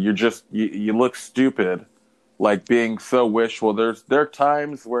 and you look stupid, like being so wishful. There are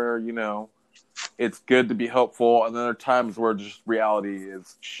times where it's good to be hopeful, and then there are times where just reality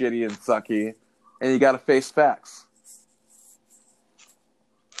is shitty and sucky, and you got to face facts.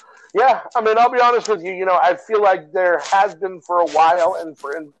 Yeah, I mean, I'll be honest with you. I feel like there has been for a while, and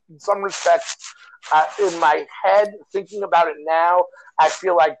in some respects, in my head, thinking about it now, I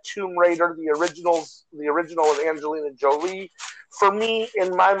feel like Tomb Raider, the original with Angelina Jolie, for me,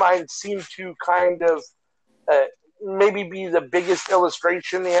 in my mind, seemed to kind of maybe be the biggest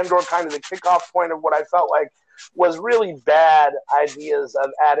illustration and/or kind of the kickoff point of what I felt like was really bad ideas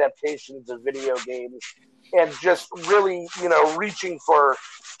of adaptations of video games, and just really, reaching for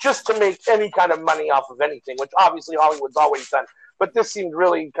just to make any kind of money off of anything, which obviously Hollywood's always done. But this seemed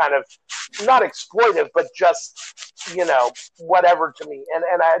really kind of not exploitive, but just, whatever to me. And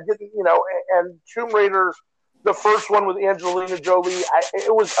I didn't, and Tomb Raider, the first one with Angelina Jolie,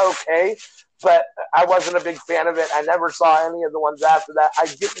 it was okay, but I wasn't a big fan of it. I never saw any of the ones after that. I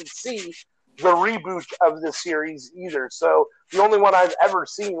didn't see the reboot of the series either. So the only one I've ever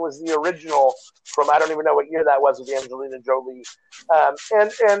seen was the original from, I don't even know what year that was, with Angelina Jolie.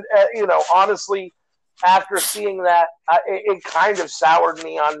 Honestly, after seeing that, it kind of soured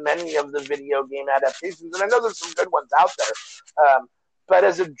me on many of the video game adaptations. And I know there's some good ones out there. But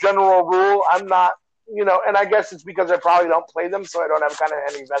as a general rule, I'm not, and I guess it's because I probably don't play them, so I don't have kind of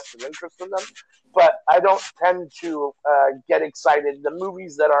any vested interest in them. But I don't tend to get excited. The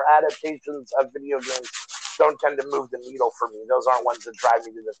movies that are adaptations of video games don't tend to move the needle for me. Those aren't ones that drive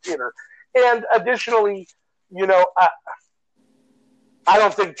me to the theater. And additionally, I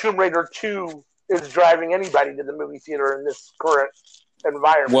don't think Tomb Raider 2 is driving anybody to the movie theater in this current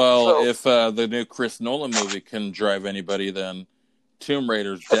environment. Well, if the new Chris Nolan movie can drive anybody, then Tomb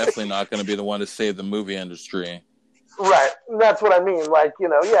Raider's definitely not going to be the one to save the movie industry. Right. That's what I mean. Like,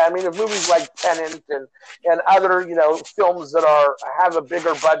 if movies like Tenet and other, films that have a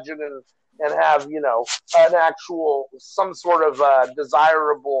bigger budget and have, an actual, some sort of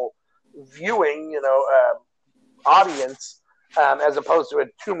desirable viewing, audience, as opposed to a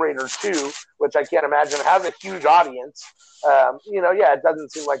Tomb Raider 2, which I can't imagine has a huge audience. It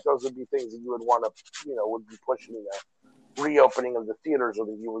doesn't seem like those would be things that you would want to, would be pushing the reopening of the theaters, or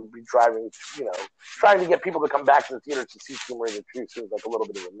that you would be driving, trying to get people to come back to the theaters to see Tomb Raider 2 seems like a little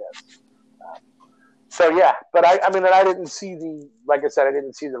bit of a miss. But I didn't see like I said, I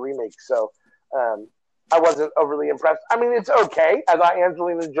didn't see the remake, so I wasn't overly impressed. I mean, it's okay. I thought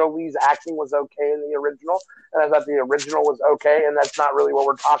Angelina Jolie's acting was okay in the original, and I thought the original was okay, and that's not really what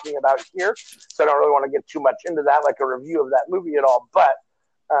we're talking about here, so I don't really want to get too much into that, like a review of that movie at all, but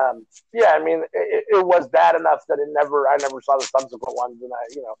it was bad enough that I never saw the subsequent ones, and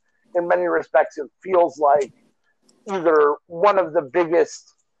in many respects, it feels like either one of the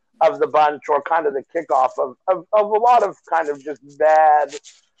biggest of the bunch or kind of the kickoff of a lot of kind of just bad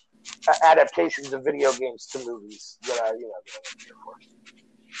adaptations of video games to movies that are, that I'm here for.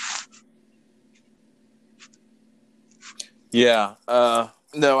 Yeah.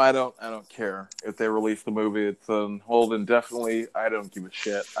 No, I don't care if they release the movie. It's on hold indefinitely. I don't give a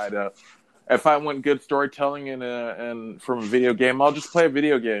shit. I don't. If I want good storytelling and from a video game, I'll just play a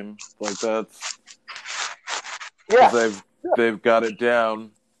video game. Like that's. Yeah. They've got it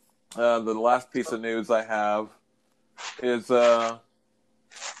down. The last piece of news I have is the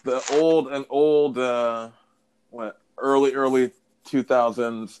old early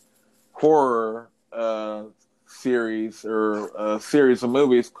 2000s horror series or a series of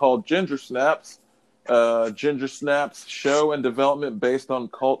movies called Ginger Snaps. Ginger Snaps show and development based on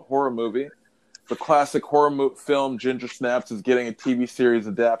cult horror movie. The classic horror film Ginger Snaps is getting a TV series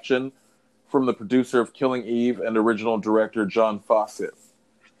adaptation from the producer of Killing Eve and original director John Fawcett.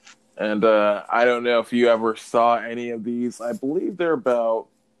 And I don't know if you ever saw any of these. I believe they're about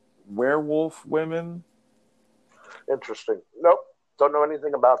werewolf women. Interesting. Nope. Don't know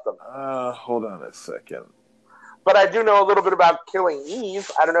anything about them. Hold on a second. But I do know a little bit about Killing Eve.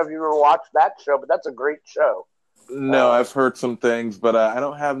 I don't know if you ever watched that show, but that's a great show. No, I've heard some things, but I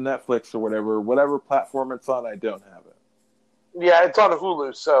don't have Netflix or whatever. Whatever platform it's on, I don't have it. Yeah, it's on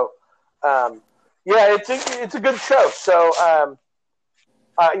Hulu. So, it's a good show. So,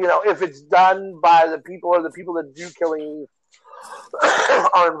 if it's done by the people that do Killing Eve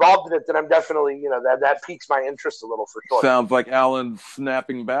are involved in it, then I'm definitely, that piques my interest a little for sure. Sounds like Alan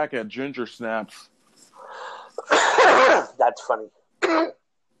snapping back at Ginger Snaps. That's funny.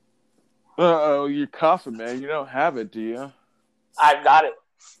 Uh-oh, you're coughing, man. You don't have it, do you? I've got it.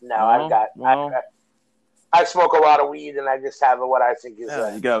 No, I smoke a lot of weed, and I just have what I think is...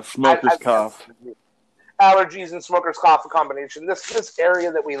 you got a smoker's cough. Allergies and smoker's cough, a combination. This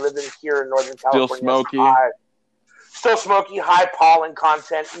area that we live in here in Northern California still smoky. Still smoky, high pollen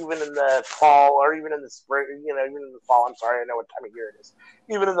content, even in the fall, or even in the spring, even in the fall. I'm sorry, I know what time of year it is.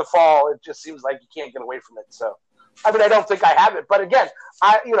 Even in the fall, it just seems like you can't get away from it. So, I don't think I have it. But again,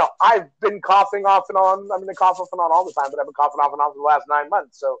 I've been coughing off and on. I'm going to cough off and on all the time, but I've been coughing off and on for the last 9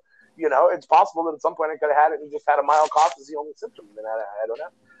 months. So, it's possible that at some point I could have had it and just had a mild cough as the only symptom. And I don't know.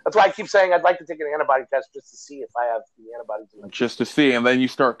 That's why I keep saying I'd like to take an antibody test just to see if I have the antibodies. Just to see, and then you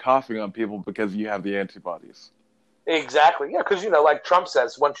start coughing on people because you have the antibodies. Exactly. Yeah, because like Trump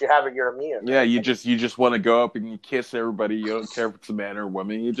says, once you have it, you're immune. Yeah, you just want to go up and you kiss everybody. You don't care if it's a man or a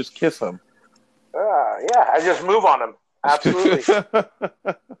woman. You just kiss them. Yeah, I just move on them. Absolutely.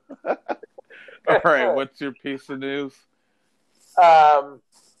 All right, what's your piece of news?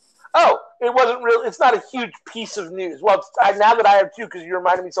 It wasn't really. It's not a huge piece of news. Well, now that I have two, because you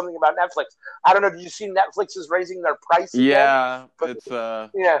reminded me something about Netflix. I don't know. Did you see Netflix is raising their price? Yeah,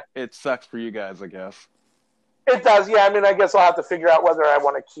 again? It sucks for you guys, I guess. It does, yeah. I guess I'll have to figure out whether I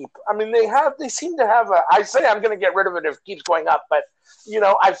want to keep. They seem to have I say I'm going to get rid of it if it keeps going up, but then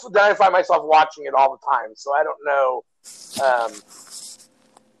I find myself watching it all the time, so I don't know.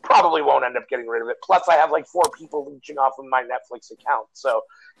 Probably won't end up getting rid of it. Plus, I have like 4 people leeching off of my Netflix account, so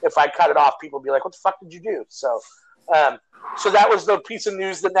if I cut it off, people will be like, "What the fuck did you do?" So, So that was the piece of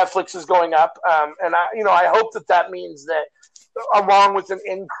news that Netflix is going up, and I hope that means that, along with an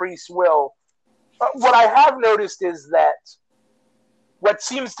increase, will. What I have noticed is that what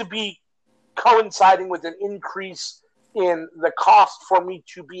seems to be coinciding with an increase in the cost for me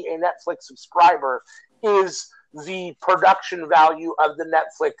to be a Netflix subscriber is the production value of the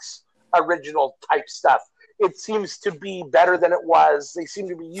Netflix original type stuff. It seems to be better than it was. They seem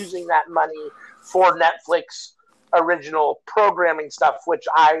to be using that money for Netflix original programming stuff, which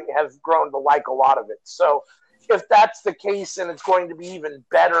I have grown to like a lot of it. So if that's the case and it's going to be even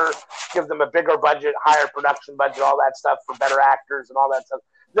better, give them a bigger budget, higher production budget, all that stuff for better actors and all that stuff,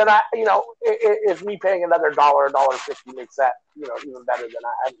 then if me paying another $1.50 makes that, even better, then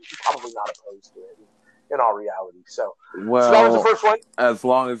I'm probably not opposed to it in all reality. So that was the first one. As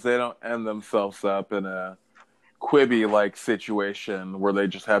long as they don't end themselves up in a Quibi-like situation where they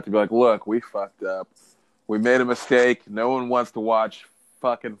just have to be like, look, we fucked up. We made a mistake. No one wants to watch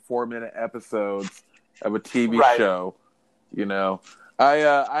fucking 4-minute episodes of a TV show.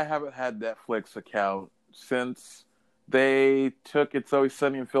 I haven't had Netflix account since they took It's Always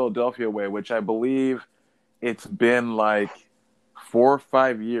Sunny in Philadelphia away, which I believe it's been like 4 or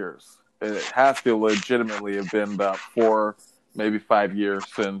 5 years. It has to legitimately have been about 4, maybe 5 years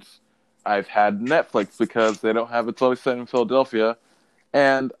since I've had Netflix, because they don't have It's Always Sunny in Philadelphia.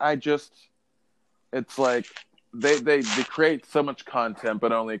 And it's like they create so much content,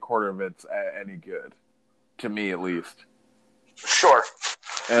 but only a quarter of it's any good, to me at least. Sure.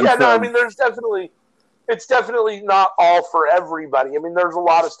 And it's definitely not all for everybody. I mean, there's a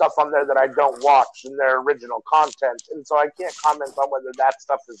lot of stuff on there that I don't watch in their original content, and so I can't comment on whether that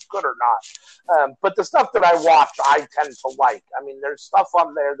stuff is good or not. But the stuff that I watch, I tend to like. I mean, there's stuff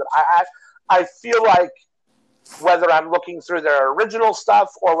on there that I feel like, whether I'm looking through their original stuff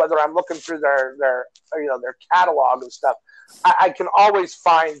or whether I'm looking through their catalog of stuff, I can always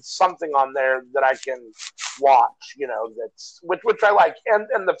find something on there that I can watch, which I like. And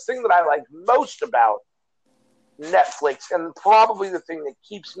the thing that I like most about Netflix, and probably the thing that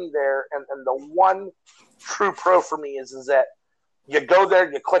keeps me there, and the one true pro for me is that you go there,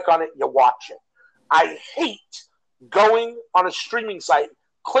 you click on it, you watch it. I hate going on a streaming site,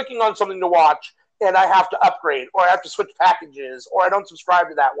 clicking on something to watch, and I have to upgrade, or I have to switch packages, or I don't subscribe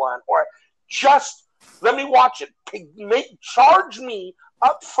to that one, or just let me watch it. Charge me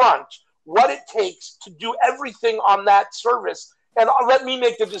up front what it takes to do everything on that service, and let me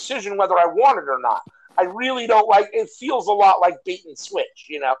make the decision whether I want it or not. I really don't like it. Feels a lot like bait and switch,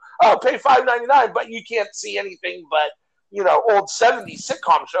 Oh, pay $5.99, but you can't see anything but, old 70s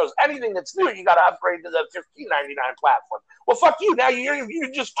sitcom shows. Anything that's new, you got to upgrade to the $15.99 platform. Well, fuck you. Now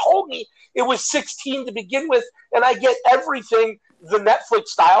you just told me it was $16 to begin with, and I get everything the Netflix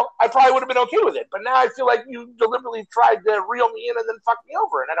style. I probably would have been okay with it, but now I feel like you deliberately tried to reel me in and then fuck me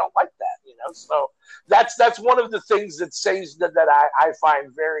over, and I don't like that. So that's one of the things that says that I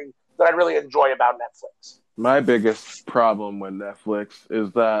find that I really enjoy about Netflix. My biggest problem with Netflix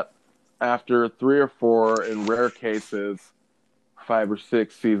is that after 3 or 4, in rare cases, 5 or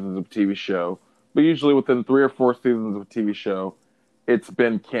 6 seasons of TV show, but usually within 3 or 4 seasons of a TV show, it's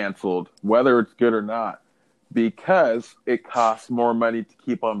been canceled, whether it's good or not, because it costs more money to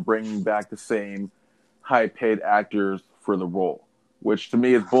keep on bringing back the same high-paid actors for the role, which to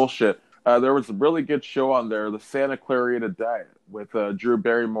me is bullshit. There was a really good show on there, the Santa Clarita Diet, with Drew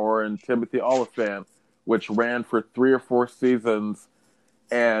Barrymore and Timothy Olyphant, which ran for 3 or 4 seasons,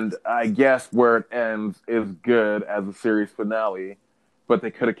 and I guess where it ends is good as a series finale, but they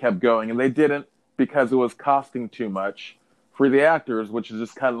could have kept going, and they didn't because it was costing too much for the actors, which is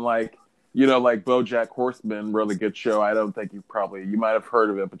just kind of like, like BoJack Horseman, really good show. I don't think you might have heard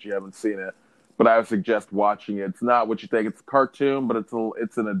of it, but you haven't seen it. But I would suggest watching it. It's not what you think. It's a cartoon, but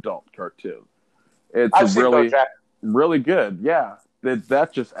it's an adult cartoon. It's really good. Yeah.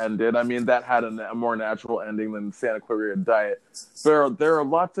 That just ended. I mean, that had a more natural ending than Santa Clarita Diet. There are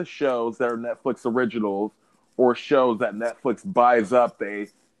lots of shows that are Netflix originals or shows that Netflix buys up, they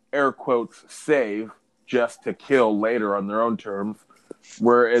air quotes save just to kill later on their own terms,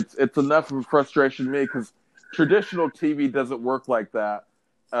 where it's enough of a frustration to me, because traditional TV doesn't work like that,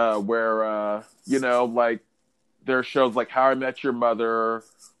 where like there are shows like How I Met Your Mother,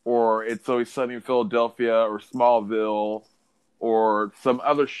 or It's Always Sunny in Philadelphia, or Smallville, or some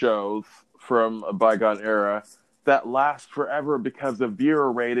other shows from a bygone era that last forever because the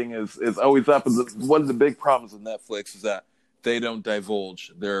viewer rating is always up. And one of the big problems with Netflix is that they don't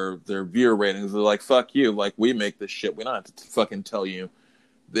divulge their viewer ratings. They're like, fuck you, like, we make this shit. We don't have to fucking tell you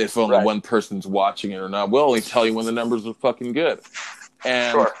if only one person's watching it or not. We'll only tell you when the numbers are fucking good.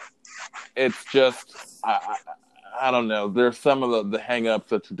 And it's just, I don't know. There's some of the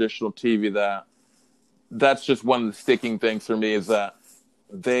hang-ups of traditional TV that's just one of the sticking things for me is that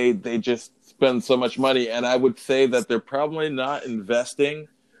they just spend so much money, and I would say that they're probably not investing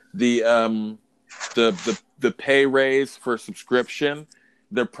the pay raise for subscription.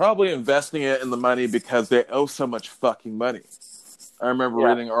 They're probably investing it in the money because they owe so much fucking money. I remember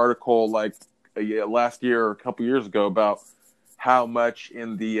reading an article like last year or a couple years ago about how much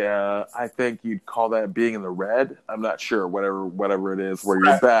in the I think you'd call that being in the red. I'm not sure, whatever it is, where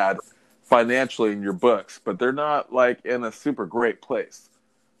you're bad financially in your books, but they're not like in a super great place.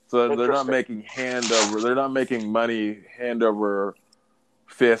 So they're not making they're not making money hand over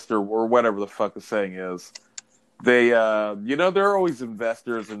fist or whatever the fuck the saying is. They there are always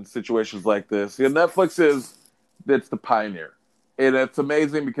investors in situations like this. Netflix it's the pioneer. And it's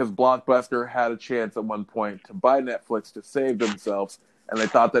amazing because Blockbuster had a chance at one point to buy Netflix to save themselves, and they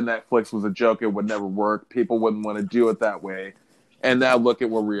thought that Netflix was a joke, it would never work, people wouldn't want to do it that way. And now look at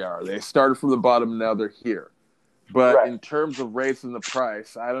where we are. They started from the bottom, and now they're here. But in terms of raising the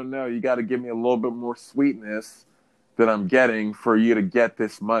price, I don't know. You got to give me a little bit more sweetness than I'm getting for you to get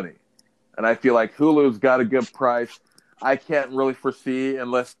this money. And I feel like Hulu's got a good price. I can't really foresee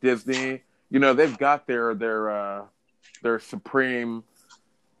unless Disney, they've got their supreme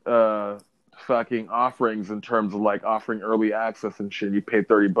fucking offerings in terms of like offering early access and shit. You pay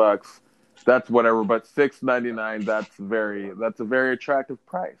 $30. That's whatever, but $6.99, that's a very attractive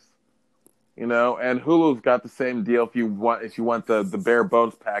price. And Hulu's got the same deal if you want the bare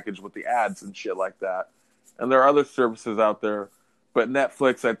bones package with the ads and shit like that. And there are other services out there, but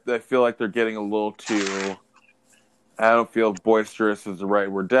Netflix, I feel like they're getting a little too, I don't feel boisterous is the right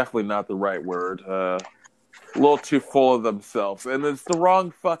word. Definitely not the right word. A little too full of themselves. And it's the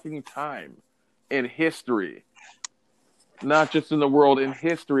wrong fucking time in history. Not just in the world, in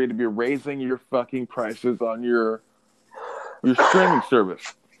history, to be raising your fucking prices on your streaming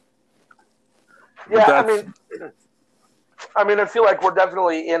service. Yeah, I feel like we're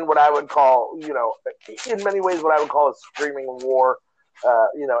definitely in what I would call, in many ways, what I would call a streaming war.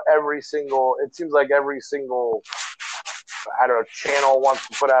 It seems like every single, channel wants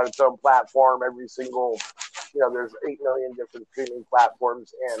to put out its own platform. Every single, there's 8 million different streaming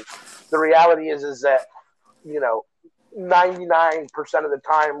platforms. And the reality is that, 99% of the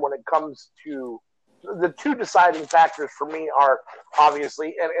time when it comes to the two deciding factors for me are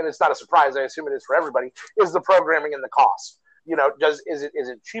obviously, and it's not a surprise, I assume it is for everybody, is the programming and the cost. Is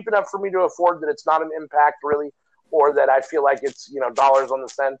it cheap enough for me to afford that it's not an impact really, or that I feel like it's, dollars on the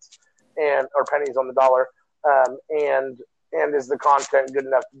cent or pennies on the dollar, and is the content good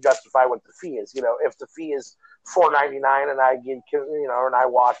enough to justify what the fee is? If the fee is $4.99 and I and I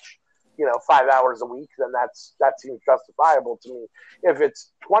watch 5 hours a week, then that seems justifiable to me. If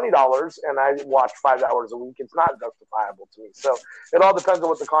it's $20 and I watch 5 hours a week, it's not justifiable to me. So it all depends on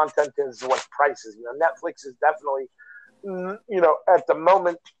what the content is and what the price is. Netflix is definitely, at the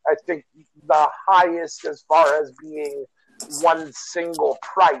moment, I think the highest as far as being one single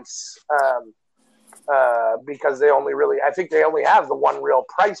price, because they only have the one real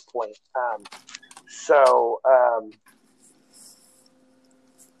price point.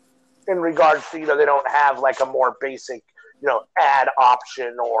 In regards to, they don't have like a more basic, ad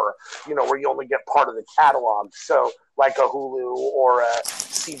option or, where you only get part of the catalog. So like a Hulu or a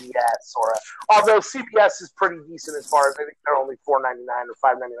CBS although CBS is pretty decent as far as, I think they're only $4.99 or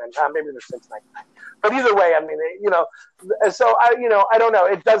 $5.99. Maybe they're $6.99. But either way, so I don't know.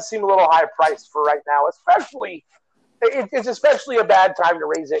 It does seem a little high priced for right now, especially. It's especially a bad time to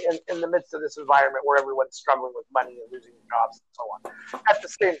raise it in the midst of this environment where everyone's struggling with money and losing jobs and so on. At the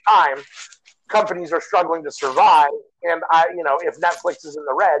same time, companies are struggling to survive, and if Netflix is in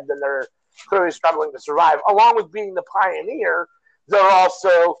the red, then they're clearly struggling to survive. Along with being the pioneer, they're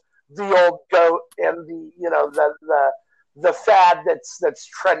also the old goat and the fad that's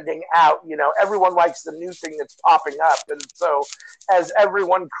trending out. Everyone likes the new thing that's popping up, and so as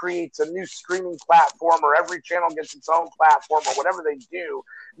everyone creates a new streaming platform or every channel gets its own platform or whatever they do,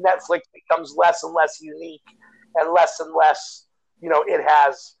 Netflix becomes less and less unique and less, it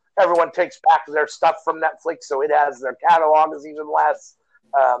has, everyone takes back their stuff from Netflix, so it has, their catalog is even less,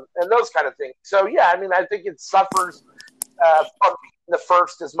 and those kind of things. So yeah, I think it suffers from being the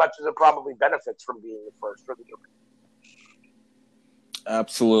first as much as it probably benefits from being the first or the original.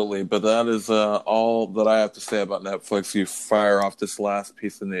 Absolutely, but that is all that I have to say about Netflix. You fire off this last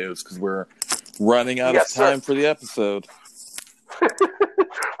piece of news because we're running out of time for the episode.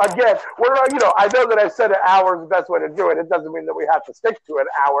 Again, I know that I said an hour is the best way to do it. It doesn't mean that we have to stick to an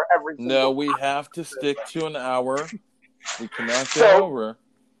hour every single time. No, we have to stick to an hour. We cannot go over.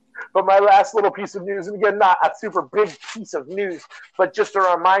 But my last little piece of news, and again, not a super big piece of news, but just a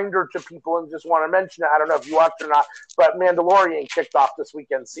reminder to people, and just want to mention it. I don't know if you watched or not, but Mandalorian kicked off this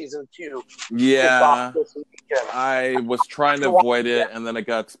weekend. Season 2 kicked off this weekend. I was trying to avoid it, and then it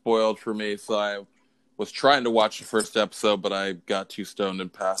got spoiled for me, so I was trying to watch the first episode, but I got too stoned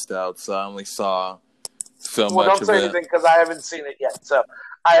and passed out, so I only saw so much of it. Don't say anything because I haven't seen it yet. So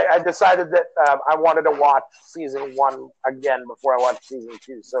I decided that I wanted to watch season 1 again before I watch season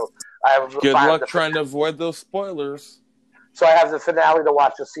 2. So I have good luck trying to avoid those spoilers. So I have the finale to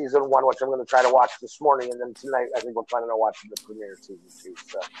watch of season 1, which I'm going to try to watch this morning, and then tonight I think we're planning on watching the premiere of season 2.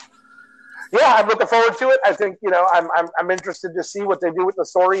 So yeah, I'm looking forward to it. I think I'm interested to see what they do with the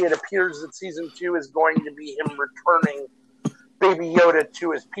story. It appears that season 2 is going to be him returning Baby Yoda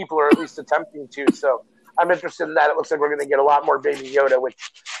to his people, or at least attempting to. So I'm interested in that. It looks like we're going to get a lot more Baby Yoda, which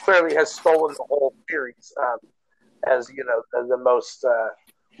clearly has stolen the whole series as the most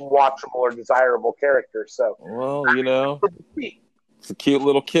watchable or desirable character. So, well, it's a cute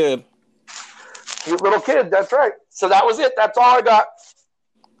little kid. Cute little kid. That's right. So that was it. That's all I got.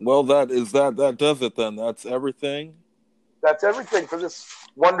 Well, that does it then. That's everything. That's everything for this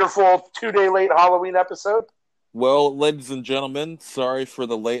wonderful 2-day late Halloween episode. Well, ladies and gentlemen, sorry for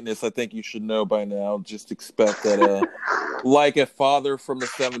the lateness. I think you should know by now. Just expect that, like a father from the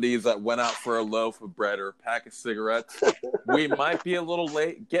 70s that went out for a loaf of bread or a pack of cigarettes, we might be a little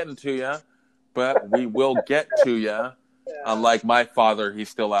late getting to you, but we will get to you. Yeah. Unlike my father, he's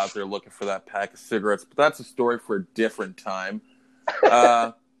still out there looking for that pack of cigarettes. But that's a story for a different time.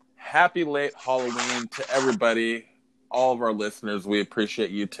 Happy late Halloween to everybody, all of our listeners. We appreciate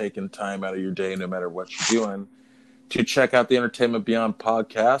you taking time out of your day, no matter what you're doing, to check out the Entertainment Beyond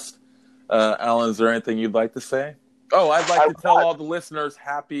podcast. Alan, is there anything you'd like to say? Oh, I'd like to tell all the listeners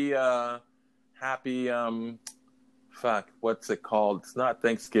happy, what's it called? It's not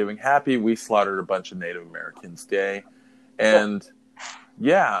Thanksgiving. Happy We Slaughtered a Bunch of Native Americans Day. And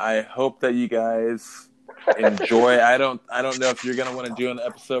yeah, I hope that you guys enjoy. I don't know if you're going to want to do an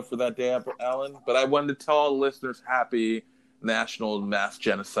episode for that day, Alan, but I wanted to tell all the listeners happy National Mass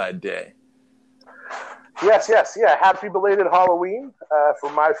Genocide Day. Yes. Yeah. Happy belated Halloween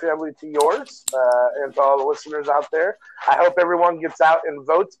from my family to yours and to all the listeners out there. I hope everyone gets out and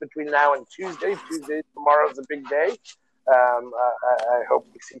votes between now and Tuesday. Tomorrow's a big day. I hope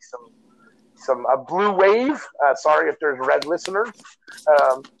we see some blue wave. Sorry if there's red listeners.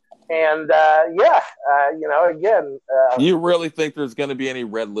 Again. You really think there's going to be any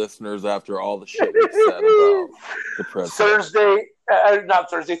red listeners after all the shit we said about the president?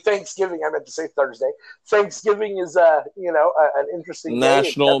 Thanksgiving. I meant to say Thursday. Thanksgiving is, an interesting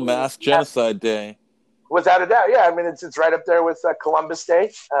National Mass Genocide Day. Without a doubt, yeah. I mean, it's right up there with Columbus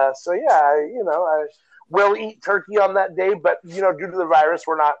Day. I will eat turkey on that day, but due to the virus,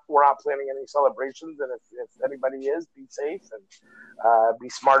 we're not planning any celebrations. And if anybody is, be safe and be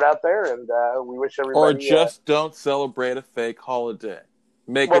smart out there. And we wish everybody. Or just don't celebrate a fake holiday.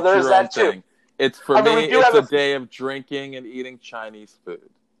 Make it your own thing. It's it's a day of drinking and eating Chinese food.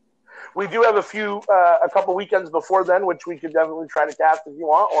 We do have a couple weekends before then, which we could definitely try to cast if you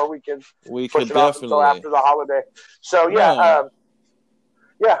want, or we could push it off until after the holiday. So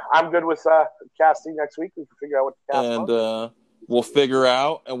I'm good with casting next week. We can figure out what to cast. And we'll figure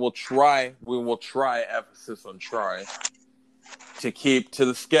out, and we'll try. We will try. Emphasis on try to keep to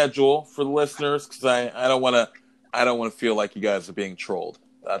the schedule for the listeners, because I don't want to feel like you guys are being trolled.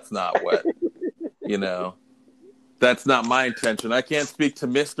 That's not what. That's not my intention. I can't speak to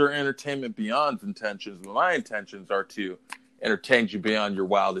Mr. Entertainment Beyond's intentions, but my intentions are to entertain you beyond your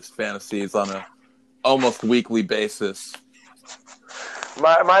wildest fantasies on a almost weekly basis.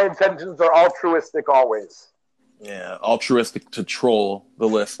 My intentions are altruistic always. Yeah, altruistic to troll the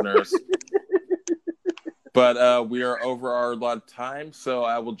listeners. But we are over our allotted time, so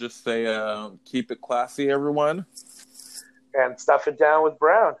I will just say keep it classy, everyone. And stuff it down with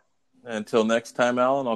Brown. Until next time, Alan,